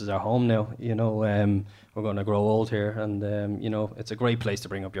this is our home now. We're going to grow old here, and, it's a great place to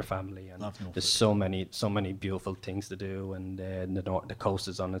bring up your family. And there's so many beautiful things to do, and the coast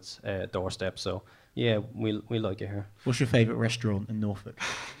is on its doorstep. So, yeah, we like it here. What's your favourite restaurant in Norfolk?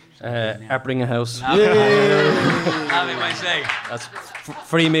 Appringham House. That's That's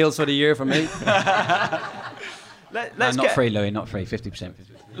free meals for the year for me. not free, Louis, not free. 50%.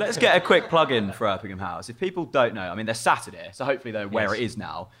 Let's get a quick plug in for Erpingham House. If people don't know, they're Saturday, so hopefully they know where it is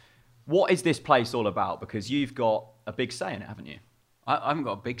now. What is this place all about? Because you've got a big say in it, haven't you? I haven't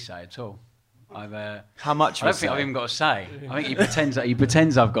got a big say at all. How much? I don't think I've even got a say. I think he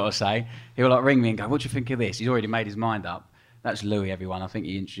pretends I've got a say. He'll ring me and go, "What do you think of this?" He's already made his mind up. That's Louis, everyone. I think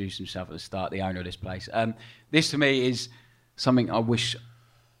he introduced himself at the start, the owner of this place. This to me is something I wish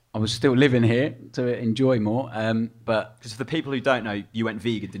I was still living here to enjoy more. But because for the people who don't know, you went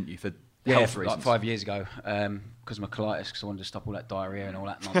vegan, didn't you, for health reasons? Like 5 years ago, because of my colitis, because I wanted to stop all that diarrhea and all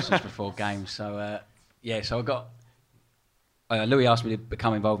that nonsense before games. So so I got. Louis asked me to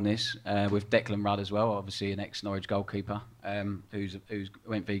become involved in this with Declan Rudd as well, obviously an ex-Norwich goalkeeper who's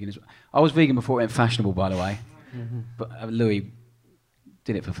went vegan as well. I was vegan before it went fashionable, by the way. But Louis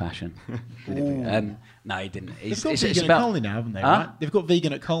did it for fashion. No, he didn't. They've got vegan at Colney now, haven't they? Right? They've got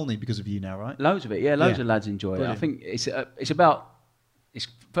vegan at Colney because of you now, right? Loads of it, yeah. Loads of lads enjoy it. I think it's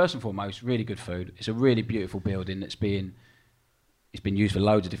first and foremost really good food. It's a really beautiful building it's been used for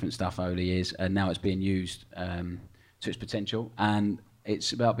loads of different stuff over the years, and now it's being used to its potential. And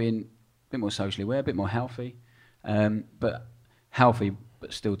it's about being a bit more socially aware, a bit more healthy, but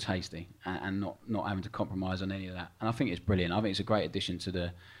still tasty, and not having to compromise on any of that. And I think it's brilliant. I think it's a great addition to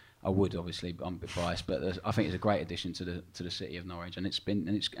the. I would obviously, I'm a bit biased, but I think it's a great addition to the city of Norwich, and it's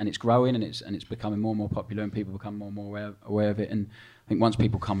growing, and it's becoming more and more popular, and people become more and more aware of it. And I think once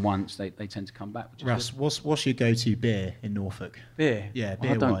people come once, they tend to come back. Russ, what's your go-to beer in Norfolk? Beer? Yeah,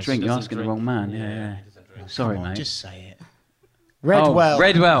 beer. I don't drink. You're asking the wrong man. Yeah. Sorry, mate. Just say it. Redwell.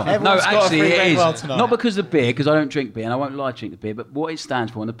 Redwell. No, Everyone's got a actually, free it is. Redwell tonight. Not because of the beer, because I don't drink beer, and I won't lie to drink the beer, but what it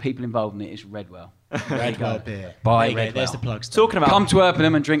stands for and the people involved in it is Redwell. Redwell beer. Buy There you go, Redwell. There's the plug. Talking about Come to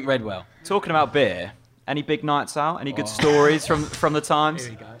Erpenham and drink Redwell. talking about beer. Any big nights out? Any good stories from the times?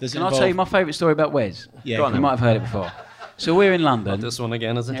 Does it Can I tell you my favourite story about Wes? Yeah, Go on go You then. might have heard it before. So we're in London. This one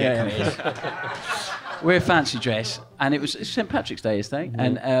again, is it? Yeah, it is. We're fancy dress, and it's St Patrick's Day yesterday,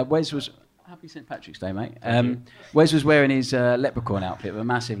 and Wes was. Happy St Patrick's Day, mate. Wes was wearing his leprechaun outfit with a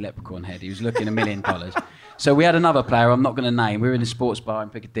massive leprechaun head. He was looking $1 million. So we had another player I'm not going to name. We were in a sports bar in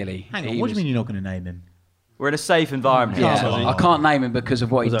Piccadilly. Hang on, He what do you was- mean you're not going to name him? We're in a safe environment here. Yeah, Tommy. I can't name him because of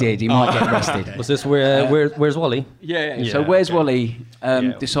what he Was that- did. He might get arrested. Was this where's Wally? Yeah. Yeah, So Where's okay. Wally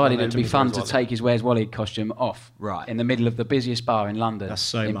Yeah, decided I it would be mentioned fun Where's to Wally. take his Where's Wally costume off. Right. In the middle of the busiest bar in London. That's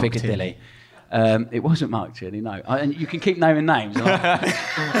so in Mark Piccadilly. It wasn't Mark Tierney, no. And you can keep naming names.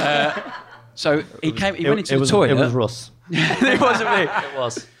 So he came. He went into the toilet. It was Russ. It wasn't me. It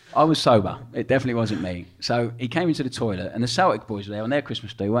was. I was sober. It definitely wasn't me. So he came into the toilet, and the Celtic boys were there on their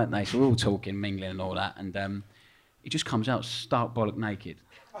Christmas do, weren't they? So we were all talking, mingling, and all that. And he just comes out stark bollock naked,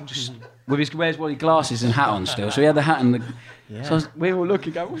 just with his Where's Wally glasses and hat on still. So he had the hat and the. So we were all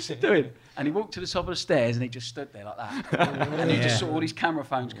looking, going, "What's he doing?" And he walked to the top of the stairs, and he just stood there like that. And he just saw all these camera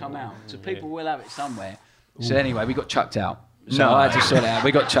phones come out. So people will have it somewhere. So anyway, we got chucked out. So I had to sort it out.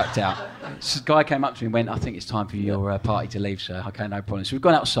 We got chucked out. So the guy came up to me and went, "I think it's time for your party to leave, sir." Okay, no problem. So we've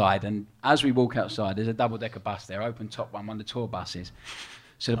gone outside, and as we walk outside, there's a double-decker bus there, open top one of the tour buses.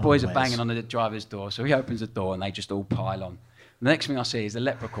 So the boys are Wes. banging on the driver's door. So he opens the door, and they just all pile on. The next thing I see is the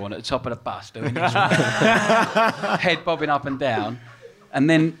leprechaun at the top of the bus doing this, head bobbing up and down. And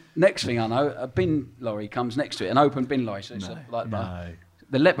then next thing I know, a bin lorry comes next to it, an open bin lorry. So it's like No.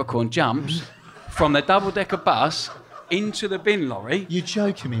 the leprechaun jumps from the double-decker bus into the bin lorry. You're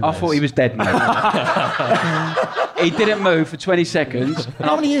joking me, I thought he was dead, mate. He didn't move for 20 seconds.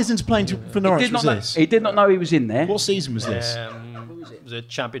 How many years into playing for Norwich was know, this? he did not know he was in there. What season was this? It was a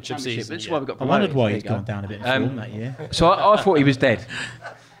championship Championship. season. That's yeah. why we got I promoted. wondered why There he'd you go. gone down a bit in form that year. So I thought he was dead.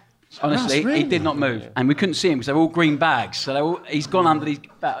 Honestly, That's really- he did not move, and we couldn't see him because they were all green bags. So they were all, he's gone under these.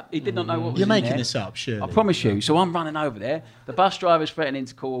 He did not know what was You're in making there. this up, surely. I promise you. So I'm running over there. The bus driver's threatening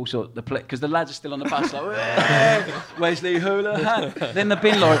to call all sorts because the lads are still on the bus like Wesley Houlihan. Then the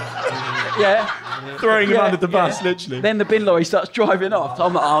bin lorry, Throwing him Yeah, under the bus, yeah. literally. Then the bin lorry starts driving off. So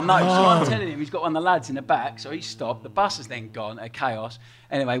I'm like, oh no. So I'm telling him he's got one of the lads in the back. So he stopped. The bus has then gone. Chaos.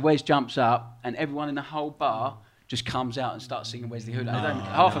 Anyway, Wes jumps up, and everyone in the whole bar just comes out and starts singing Wesley Houlihan.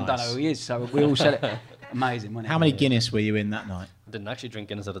 Half of them don't know who he is. So we all said it. Amazing, wasn't it? How many Guinness were you in that night? I didn't actually drink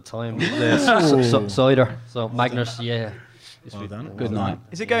Guinness at the time. Cider. So Magnus, yeah. Well done. Good night.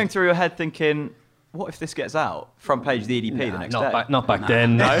 Is it going through your head thinking, what if this gets out? Front page of the EDP the next day. Not back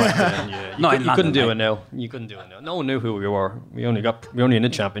then. No. Yeah. Not in You couldn't London, do mate. it now. You couldn't do it now. No one knew who we were. We only in the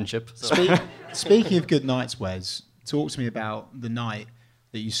championship. So. Speaking of good nights, Wes, talk to me about the night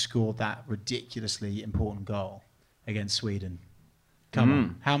that you scored that ridiculously important goal against Sweden. Come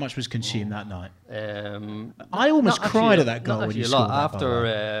on. How much was consumed that night? I almost Not cried actually- at that goal not when you actually a scored lot. that, by the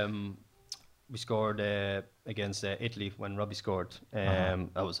way. After we scored against Italy when Robbie scored, that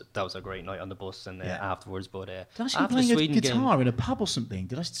was a great night on the bus and Yeah. afterwards. But Did I see you after the playing a Sweden guitar game, in a pub or something?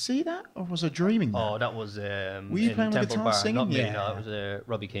 Did I see that? Or was I dreaming that? oh, that was you in playing the Temple guitar Bar. singing? Not me. Yeah. No, it was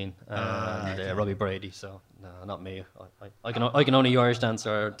Robbie Keane and okay. Robbie Brady. So no, not me. I can only Irish dance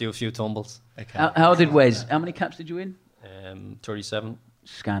or do a few tumbles. Okay. How did Wes? How many caps did you win? 37.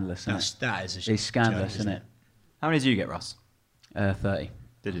 Scandalous, isn't it? That is a It's scandalous, joke, isn't it? How many did you get, Russ? 30.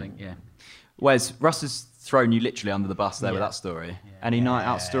 Did I you? think, yeah. Wes, Russ has thrown you literally under the bus there with that story. Any night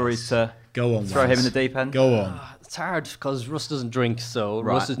out stories to Go on, throw him Wes. in the deep end? Go on. It's hard because Russ doesn't drink, so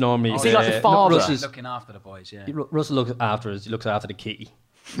Right. Russ is normally. Is he like the father? Russ, is, Looking after the boys, yeah. Russ looks after us. He looks after the kitty.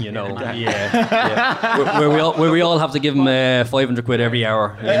 You know, yeah. Where we all have to give him 500 quid every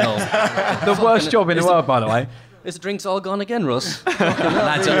hour. You know, The worst job in the world, by the way. this drink's all gone again, Russ.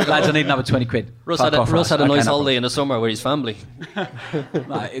 lads, I need another 20 quid. Russ Fuck had a, off, Russ had a Okay, nice no holiday in the summer with his family. problem.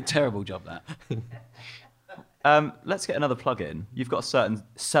 No, a terrible job, that. Let's get another plug in. You've got a certain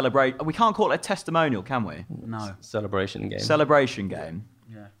celebrate. We can't call it a testimonial, can we? No. Celebration game. Celebration game.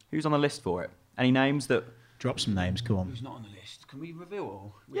 Yeah. Who's on the list for it? Any names that? Drop some names, go on. Who's not on the list? Can we reveal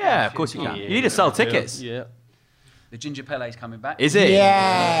all? Yeah, of course you can. You need to sell tickets. Yeah. The Ginger Pele's coming back. Is it?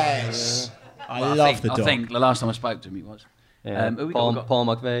 Yes! I love the dog. I think the last time I spoke to him, it was. Who we got? We got Paul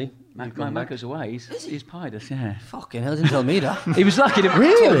McVeigh. Mac goes away. He's pied us, yeah. Fucking hell, didn't tell me that. He was lucky to.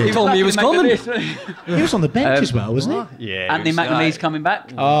 Really? He told me he was coming. He was on the bench as well, wasn't he? Yeah. Anthony McNamee's coming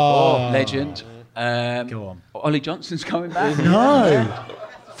back. Oh. Legend. Go on. Ollie Johnson's coming back. No!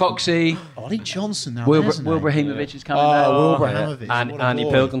 Foxy. Ollie Johnson now. Will isn't he? Ibrahimovic is coming Oh, back. Will Ibrahimovic. And what a Andy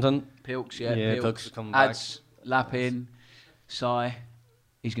boy. Pilkington. Pilks, Pilks is coming back. Ads, Lapin, Sai.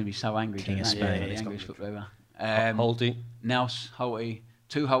 He's going to be so angry. King doing of that. Spain. Yeah, He's the got angriest to be. footballer ever. Holty. Nels, Holty.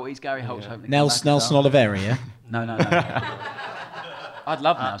 2 Holties. Gary Holt's hoping to come Nelson back as well. Oliveira, yeah? No. I'd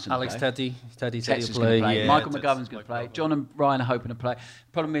love Nelson Alex to play. Teddy. Teddy Texas to going to play. play. Yeah, Michael Texas. McGovern's going to play. John and Ryan are hoping to play.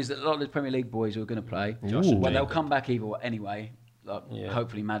 Problem is that a lot of the Premier League boys who are going to play, Josh and well, they'll Jacob. come back either way anyway. Like, Yeah.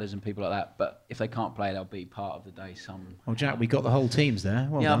 hopefully Madders and people like that. But if they can't play, they'll be part of the day. Well, Jack, we got the whole teams there.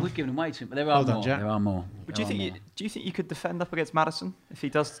 Well yeah, done. we've given them way too, but there are Well done, more. Jack. There are more. But do you think you could defend up against Maddison if he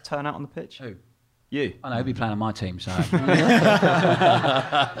does turn out on the pitch? Who? You. I know he'll be playing on my team, so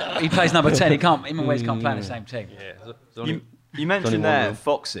he plays number 10. He can't. Him and Wes can't play on the same team. Yeah. There's only- You only mentioned one there room.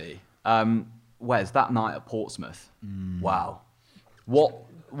 Foxy. Wes, that night at Portsmouth. Wow.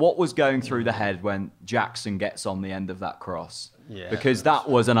 What was going through the head when Jackson gets on the end of that cross? Yeah. Because that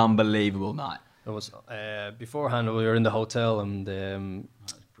was an unbelievable night. It was beforehand. We were in the hotel and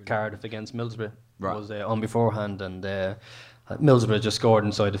Cardiff against Middlesbrough Right. was on beforehand, and Middlesbrough just scored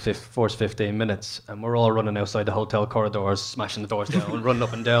inside the first 15 minutes, and we're all running outside the hotel corridors, smashing the doors down, running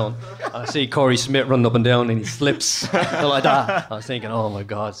up and down. I see Corey Smith running up and down, and he slips like that. I was thinking, oh my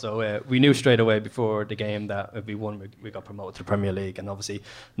God! So we knew straight away before the game that if we won, we got promoted to the Premier League, and obviously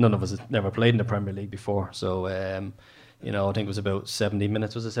none of us had never played in the Premier League before, so. You know, I think it was about 70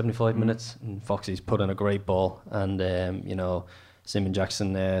 minutes, was it 75 minutes? And Foxy's put in a great ball. And, you know, Simon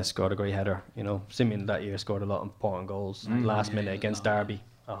Jackson scored a great header. You know, Simon that year scored a lot of important goals. Last minute against Derby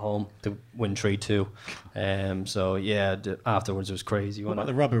at home to win 3-2. So, yeah, afterwards it was crazy. What about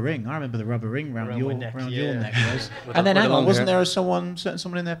the rubber ring? I remember the rubber ring round Around your my neck, round yeah. your neck, was. With And the- then with hang the on, long wasn't hair. there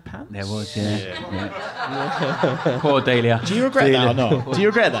someone in their pants? There was, yeah. Poor Delia. Do you regret that or not? Do you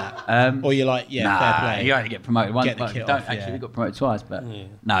regret that? Or you're like, yeah, fair Nah, play. you only get promoted once. Get the Well, kit don't off, actually. yeah. We got promoted twice, but Yeah.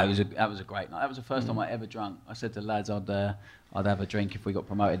 no, that was a great night. That was the first time I ever drunk. I said to the lads, I'd have a drink if we got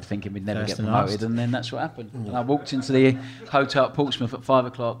promoted, thinking we'd never First get and promoted, last. and then that's what happened. And I walked into the hotel at Portsmouth at 5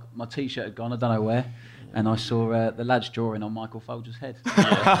 o'clock. My T-shirt had gone, I don't know where, and I saw the lads drawing on Michael Folger's head.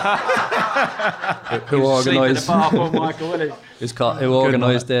 Who organised? Who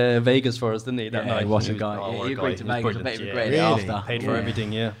organised Vegas for us, didn't he? That Yeah, night. what a He was- guy. oh, Yeah, what he a agreed guy. to He was Vegas. I bet he brilliant. regretted it Really? after. Paid for Yeah.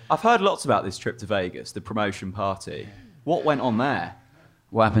 everything, yeah. I've heard lots about this trip to Vegas, the promotion party. What went on there?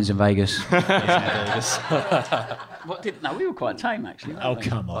 What happens in Vegas? Vegas. No, we were quite tame actually. Oh, weren't we?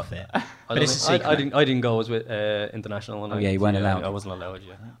 come off it. I, But don't it's a think- secret. I didn't go. I was with international. And Oh, yeah, you weren't allowed. I wasn't allowed.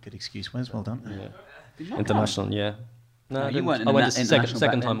 Yeah, Good excuse, Wes. Well done. yeah. Did you not International. Yeah. No, I you didn't. weren't I went the international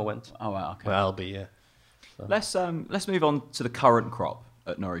second back time I then? went. Oh, right, okay. Well, I'll be. Yeah. Let's move on to the current crop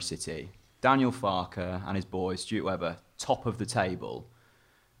at Norwich City. Daniel Farker and his boy Stuart Webber, top of the table.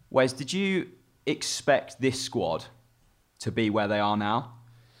 Wes, did you expect this squad to be where they are now?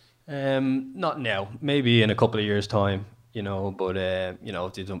 Not now. Maybe in a couple of years' time, you know. But you know,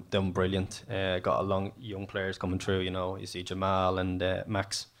 they've done brilliant. Got a long young players coming through. You know, you see Jamal and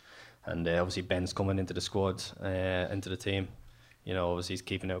Max, and obviously Ben's coming into the squad, into the team. You know, obviously he's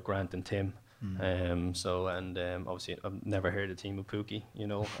keeping out Grant and Tim. Obviously I've never heard a team with Pookie. You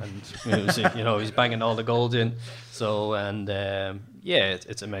know, and you know he's banging all the goals in. So yeah,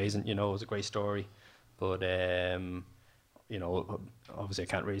 it's amazing. You know, it was a great story, but. You know, obviously I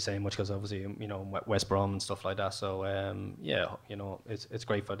can't really say much because obviously, you know, West Brom and stuff like that. So, yeah, you know, it's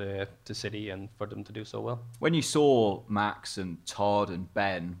great for the city and for them to do so well. When you saw Max and Todd and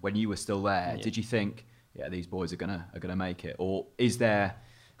Ben, when you were still there, Yeah. did you think, yeah, these boys are gonna make it? Or is there,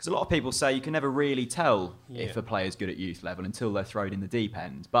 because a lot of people say you can never really tell if Yeah. a player's good at youth level until they're thrown in the deep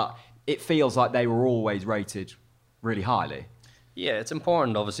end. But it feels like they were always rated really highly. Yeah, it's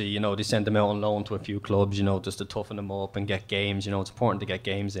important, obviously, you know, they sent them out on loan to a few clubs, you know, just to toughen them up and get games, you know, it's important to get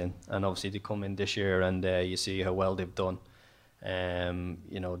games in. And obviously they come in this year and you see how well they've done.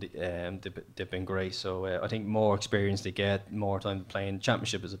 You know, they've been great. So I think more experience they get, more time playing.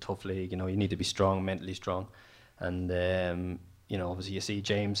 Championship is a tough league, you know, you need to be strong, mentally strong. And, you know, obviously you see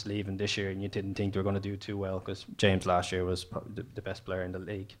James leaving this year and you didn't think they were going to do too well because James last year was probably the best player in the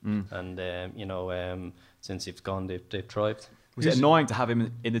league. And, you know, since he's gone, they've thrived. Was it annoying to have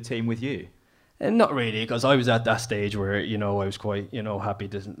him in the team with you? Not really, because I was at that stage where, you know, I was quite, you know, happy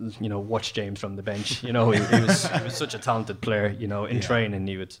to, you know, watch James from the bench. You know, he was such a talented player. You know, in training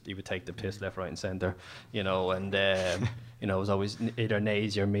he would take the piss left, right, and centre. You know, and you know, it was always either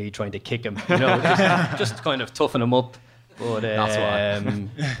Naze or me trying to kick him. You know, just kind of toughen him up. But That's why.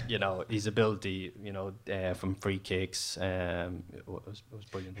 you know, his ability, you know, from free kicks, it was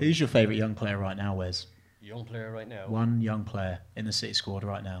brilliant. Who's your favourite young player right now, Wes? young player right now? One young player in the City squad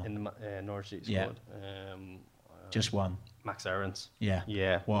right now. In the Norwich City Yeah. squad. Just one. Max Aarons. Yeah.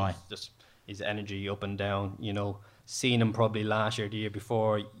 Yeah. Why? Just his energy up and down. You know, seeing him probably last year, the year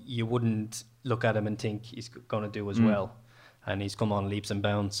before, you wouldn't look at him and think he's going to do as well. And he's come on leaps and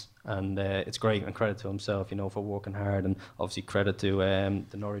bounds. And it's great, and credit to himself, you know, for working hard, and obviously credit to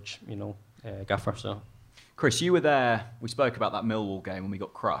the Norwich, you know, gaffer. So, Chris, you were there. We spoke about that Millwall game when we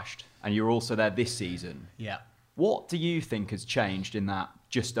got crushed, and you were also there this season. Yeah. What do you think has changed in that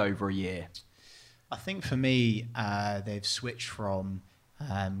just over a year? I think for me, they've switched from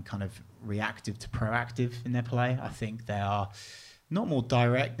kind of reactive to proactive in their play. I think they are not more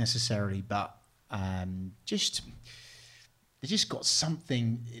direct necessarily, but just they just got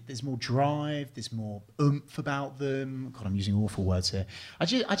something. There's more drive. There's more oomph about them. God, I'm using awful words here. I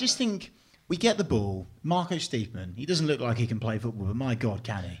just think we get the ball. Marco Steepman, he doesn't look like he can play football, but my God,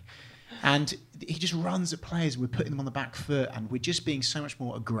 can he? And he just runs at players. We're putting them on the back foot, and we're just being so much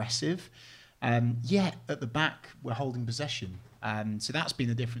more aggressive. Yet at the back, we're holding possession. So that's been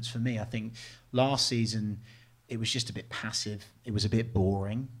the difference for me. I think last season, it was just a bit passive. It was a bit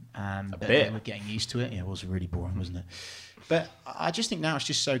boring. But we're getting used to it. Yeah, it was really boring, wasn't it? But I just think now it's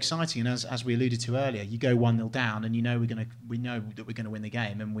just so exciting. And as we alluded to earlier, you go 1-0 down, and we know that we're gonna win the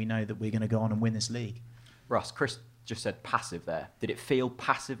game, and we know that we're gonna go on and win this league. Russ, Chris just said passive there. Did it feel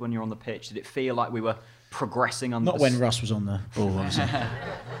passive when you're on the pitch? Did it feel like we were progressing under? Not when Russ was on the ball, obviously.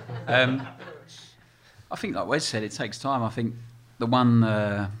 I think, like Wes said, it takes time. I think the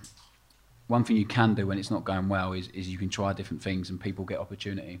one thing you can do when it's not going well is you can try different things, and people get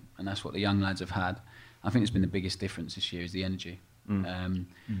opportunity, and that's what the young lads have had. I think it's been the biggest difference this year is the energy.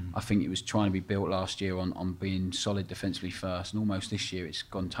 I think it was trying to be built last year on being solid defensively first, and almost this year it's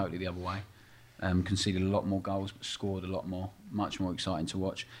gone totally the other way. Conceded a lot more goals, but scored a lot more. Much more exciting to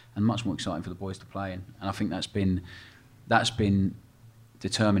watch, and much more exciting for the boys to play in. And I think that's been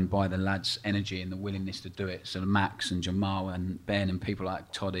determined by the lads' energy and the willingness to do it. So Max and Jamal and Ben and people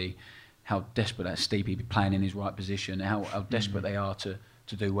like Toddy, how desperate that Steepy be playing in his right position, how desperate they are to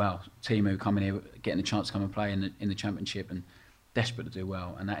do well. Timu coming here, getting a chance to come and play in the Championship, and desperate to do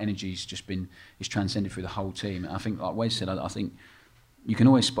well. And that energy's just been transcended through the whole team. And I think, like Wes said, I think you can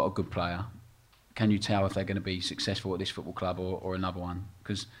always spot a good player. Can you tell if they're going to be successful at this football club or another one?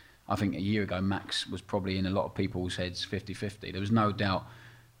 Because I think a year ago, Max was probably in a lot of people's heads 50-50. There was no doubt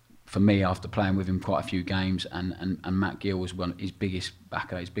for me after playing with him quite a few games, and Matt Gill was his biggest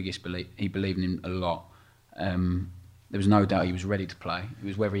backer, his biggest belief. He believed in him a lot. There was no doubt he was ready to play. It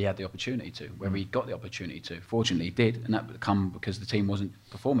was whether he had the opportunity to, whether he got the opportunity to. Fortunately, he did, and that would come because the team wasn't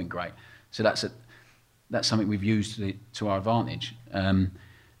performing great. So that's something we've used to our advantage.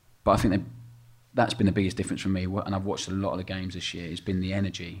 But I think that's been the biggest difference for me, and I've watched a lot of the games this year. It's been the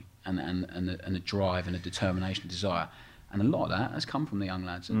energy and the drive and the determination, and desire, and a lot of that has come from the young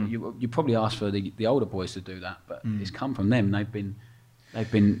lads. And you probably asked for the older boys to do that, but it's come from them. They've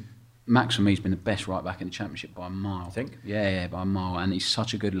been. Max for me has been the best right back in the Championship by a mile. I think. Yeah, by a mile, and he's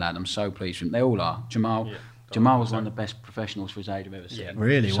such a good lad. I'm so pleased with him. They all are. Jamal was one of the best professionals for his age I've ever seen. Yeah,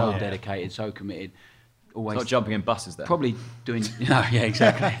 really, so wow. dedicated, so committed. Always Not jumping in buses there. probably doing. Yeah,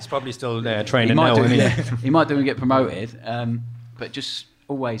 exactly. he's probably still he training might now. do, Isn't he? he might do and get promoted, but just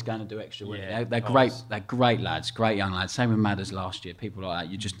always going to do extra work. Yeah, They're great. They're great lads, great young lads. Same with Madders last year. People like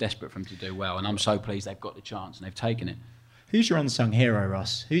that. You're just desperate for them to do well, and I'm so pleased they've got the chance and they've taken it. Who's your unsung hero,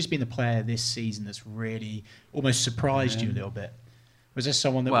 Russ? Who's been the player this season that's really almost surprised you a little bit? Was there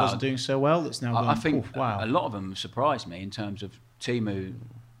someone that wasn't doing so well that's now gone, I think wow. a lot of them surprised me in terms of Timu.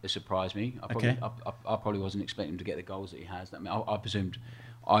 Has surprised me. I probably wasn't expecting him to get the goals that he has. I presumed,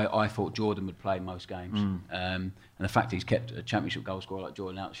 I thought Jordan would play most games, and the fact he's kept a Championship goal scorer like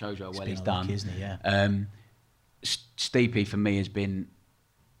Jordan out shows you how well he's done. Isn't he? Yeah. Steepy for me has been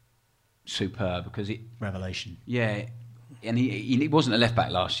superb because Revelation. Yeah, and he wasn't a left back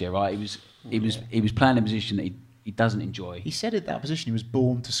last year, right? He was playing a position that he doesn't enjoy. He said at that position he was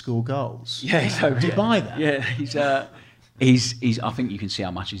born to score goals. Yeah, so do you buy that? Yeah, he's. I think you can see how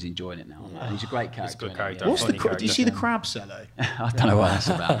much he's enjoying it now. And he's a great character. He's a good isn't he? character. Yeah. What's the? Do you see the crab cello? I don't know what that's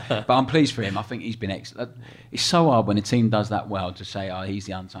about, but I'm pleased for him. I think he's been excellent. It's so hard when a team does that well to say, "Oh, he's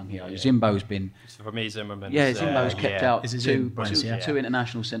the unsung hero." Yeah. Zimbo's been. For me, Zimmerman. Yeah, Zimbo's kept out Is it two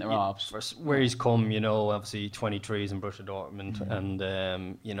international centre halves. Where he's come, obviously 23s in Borussia Dortmund, and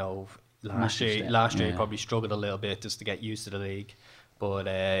last year he probably struggled a little bit just to get used to the league. But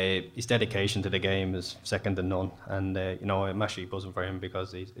his dedication to the game is second to none, and I'm actually buzzing for him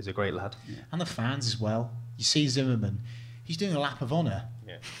because he's a great lad. Yeah. And the fans as well. You see Zimmerman, he's doing a lap of honour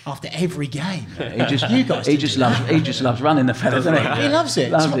after every game. Yeah, he just loves running the fella, doesn't he? He loves it.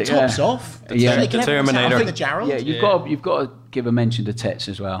 Tops off. The Terminator. The Gerald. Yeah, you've got to give a mention to Tets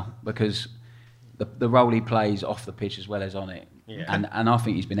as well because the role he plays off the pitch as well as on it. Yeah. And I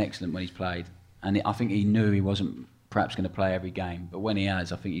think he's been excellent when he's played. And I think he knew he wasn't perhaps going to play every game, but when he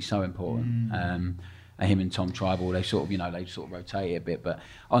has, I think he's so important. And him and Tom Tribal, they sort of rotate it a bit. But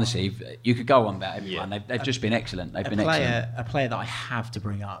honestly, you could go on about everyone. They've just been excellent. They've been excellent. A player that I have to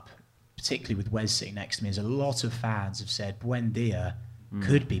bring up, particularly with Wes sitting next to me, is a lot of fans have said Buendia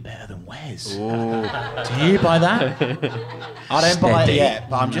could be better than Wes. Do you buy that? I don't buy it yet,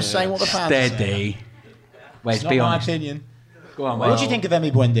 but I'm just saying what the fans say. Steady. Wes, It's not be my honest. opinion. Go on, What Wes. do you think of Emi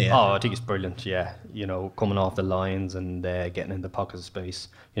Buendia? Oh, I think it's brilliant. Yeah, coming off the lines and getting in the pocket of space.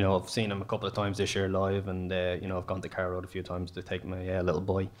 I've seen him a couple of times this year live, and I've gone to Carrow Road a few times to take my little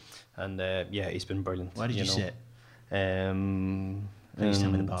boy, and he's been brilliant. Where did you sit? Please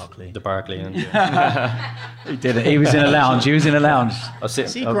tell me the Barclay. The Barclay, and He did it. He was in a lounge. I sit.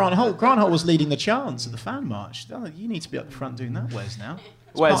 See, Grant Holt was leading the chants at the fan march. Oh, you need to be up the front doing that, Wes, now.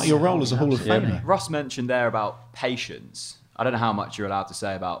 It's Wes, part of your role as a Hall of Famer. Ross mentioned there about patience. I don't know how much you're allowed to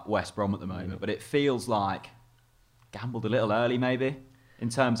say about West Brom at the moment, but it feels like gambled a little early, maybe, in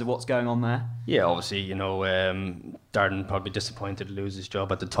terms of what's going on there. Yeah, obviously, Darden probably disappointed to lose his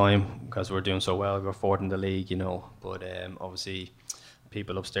job at the time because we were doing so well. We were fourth in the league, but obviously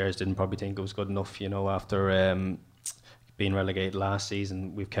people upstairs didn't probably think it was good enough, after being relegated last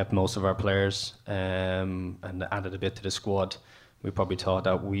season. We've kept most of our players and added a bit to the squad. We probably thought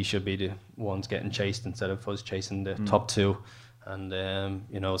that we should be the ones getting chased instead of us chasing the top two. And,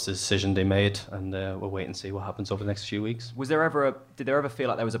 it's a decision they made, and we'll wait and see what happens over the next few weeks. Did there ever feel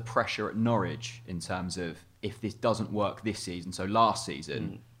like there was a pressure at Norwich in terms of if this doesn't work this season, so last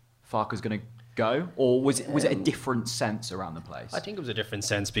season, Farke's going to go? Or was it a different sense around the place? I think it was a different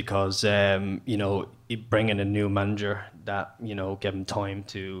sense because, you bring in a new manager that, give him time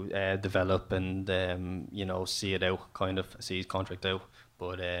to develop and, see it out, see his contract out.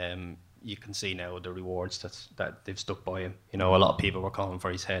 But you can see now the rewards that they've stuck by him. A lot of people were calling for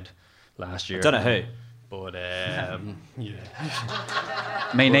his head last year. I don't know who. But,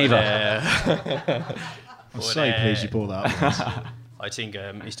 Me neither. I'm so pleased you brought that up. I think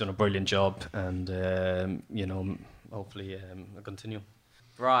he's done a brilliant job, and hopefully I'll continue.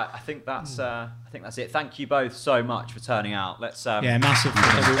 Right, I think that's it. Thank you both so much for turning out. Let's Massive.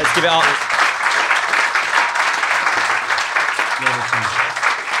 let's give it up.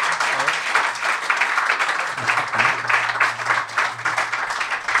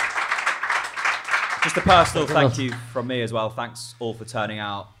 Just a personal thank you from me as well. Thanks all for turning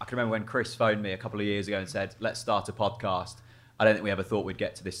out. I can remember when Chris phoned me a couple of years ago and said, let's start a podcast. I don't think we ever thought we'd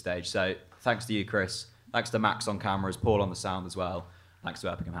get to this stage. So thanks to you, Chris. Thanks to Max on cameras, Paul on the sound as well. Thanks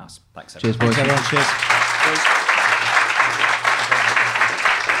to Erpingham House. Thanks, everyone. Cheers, boys. Cheers.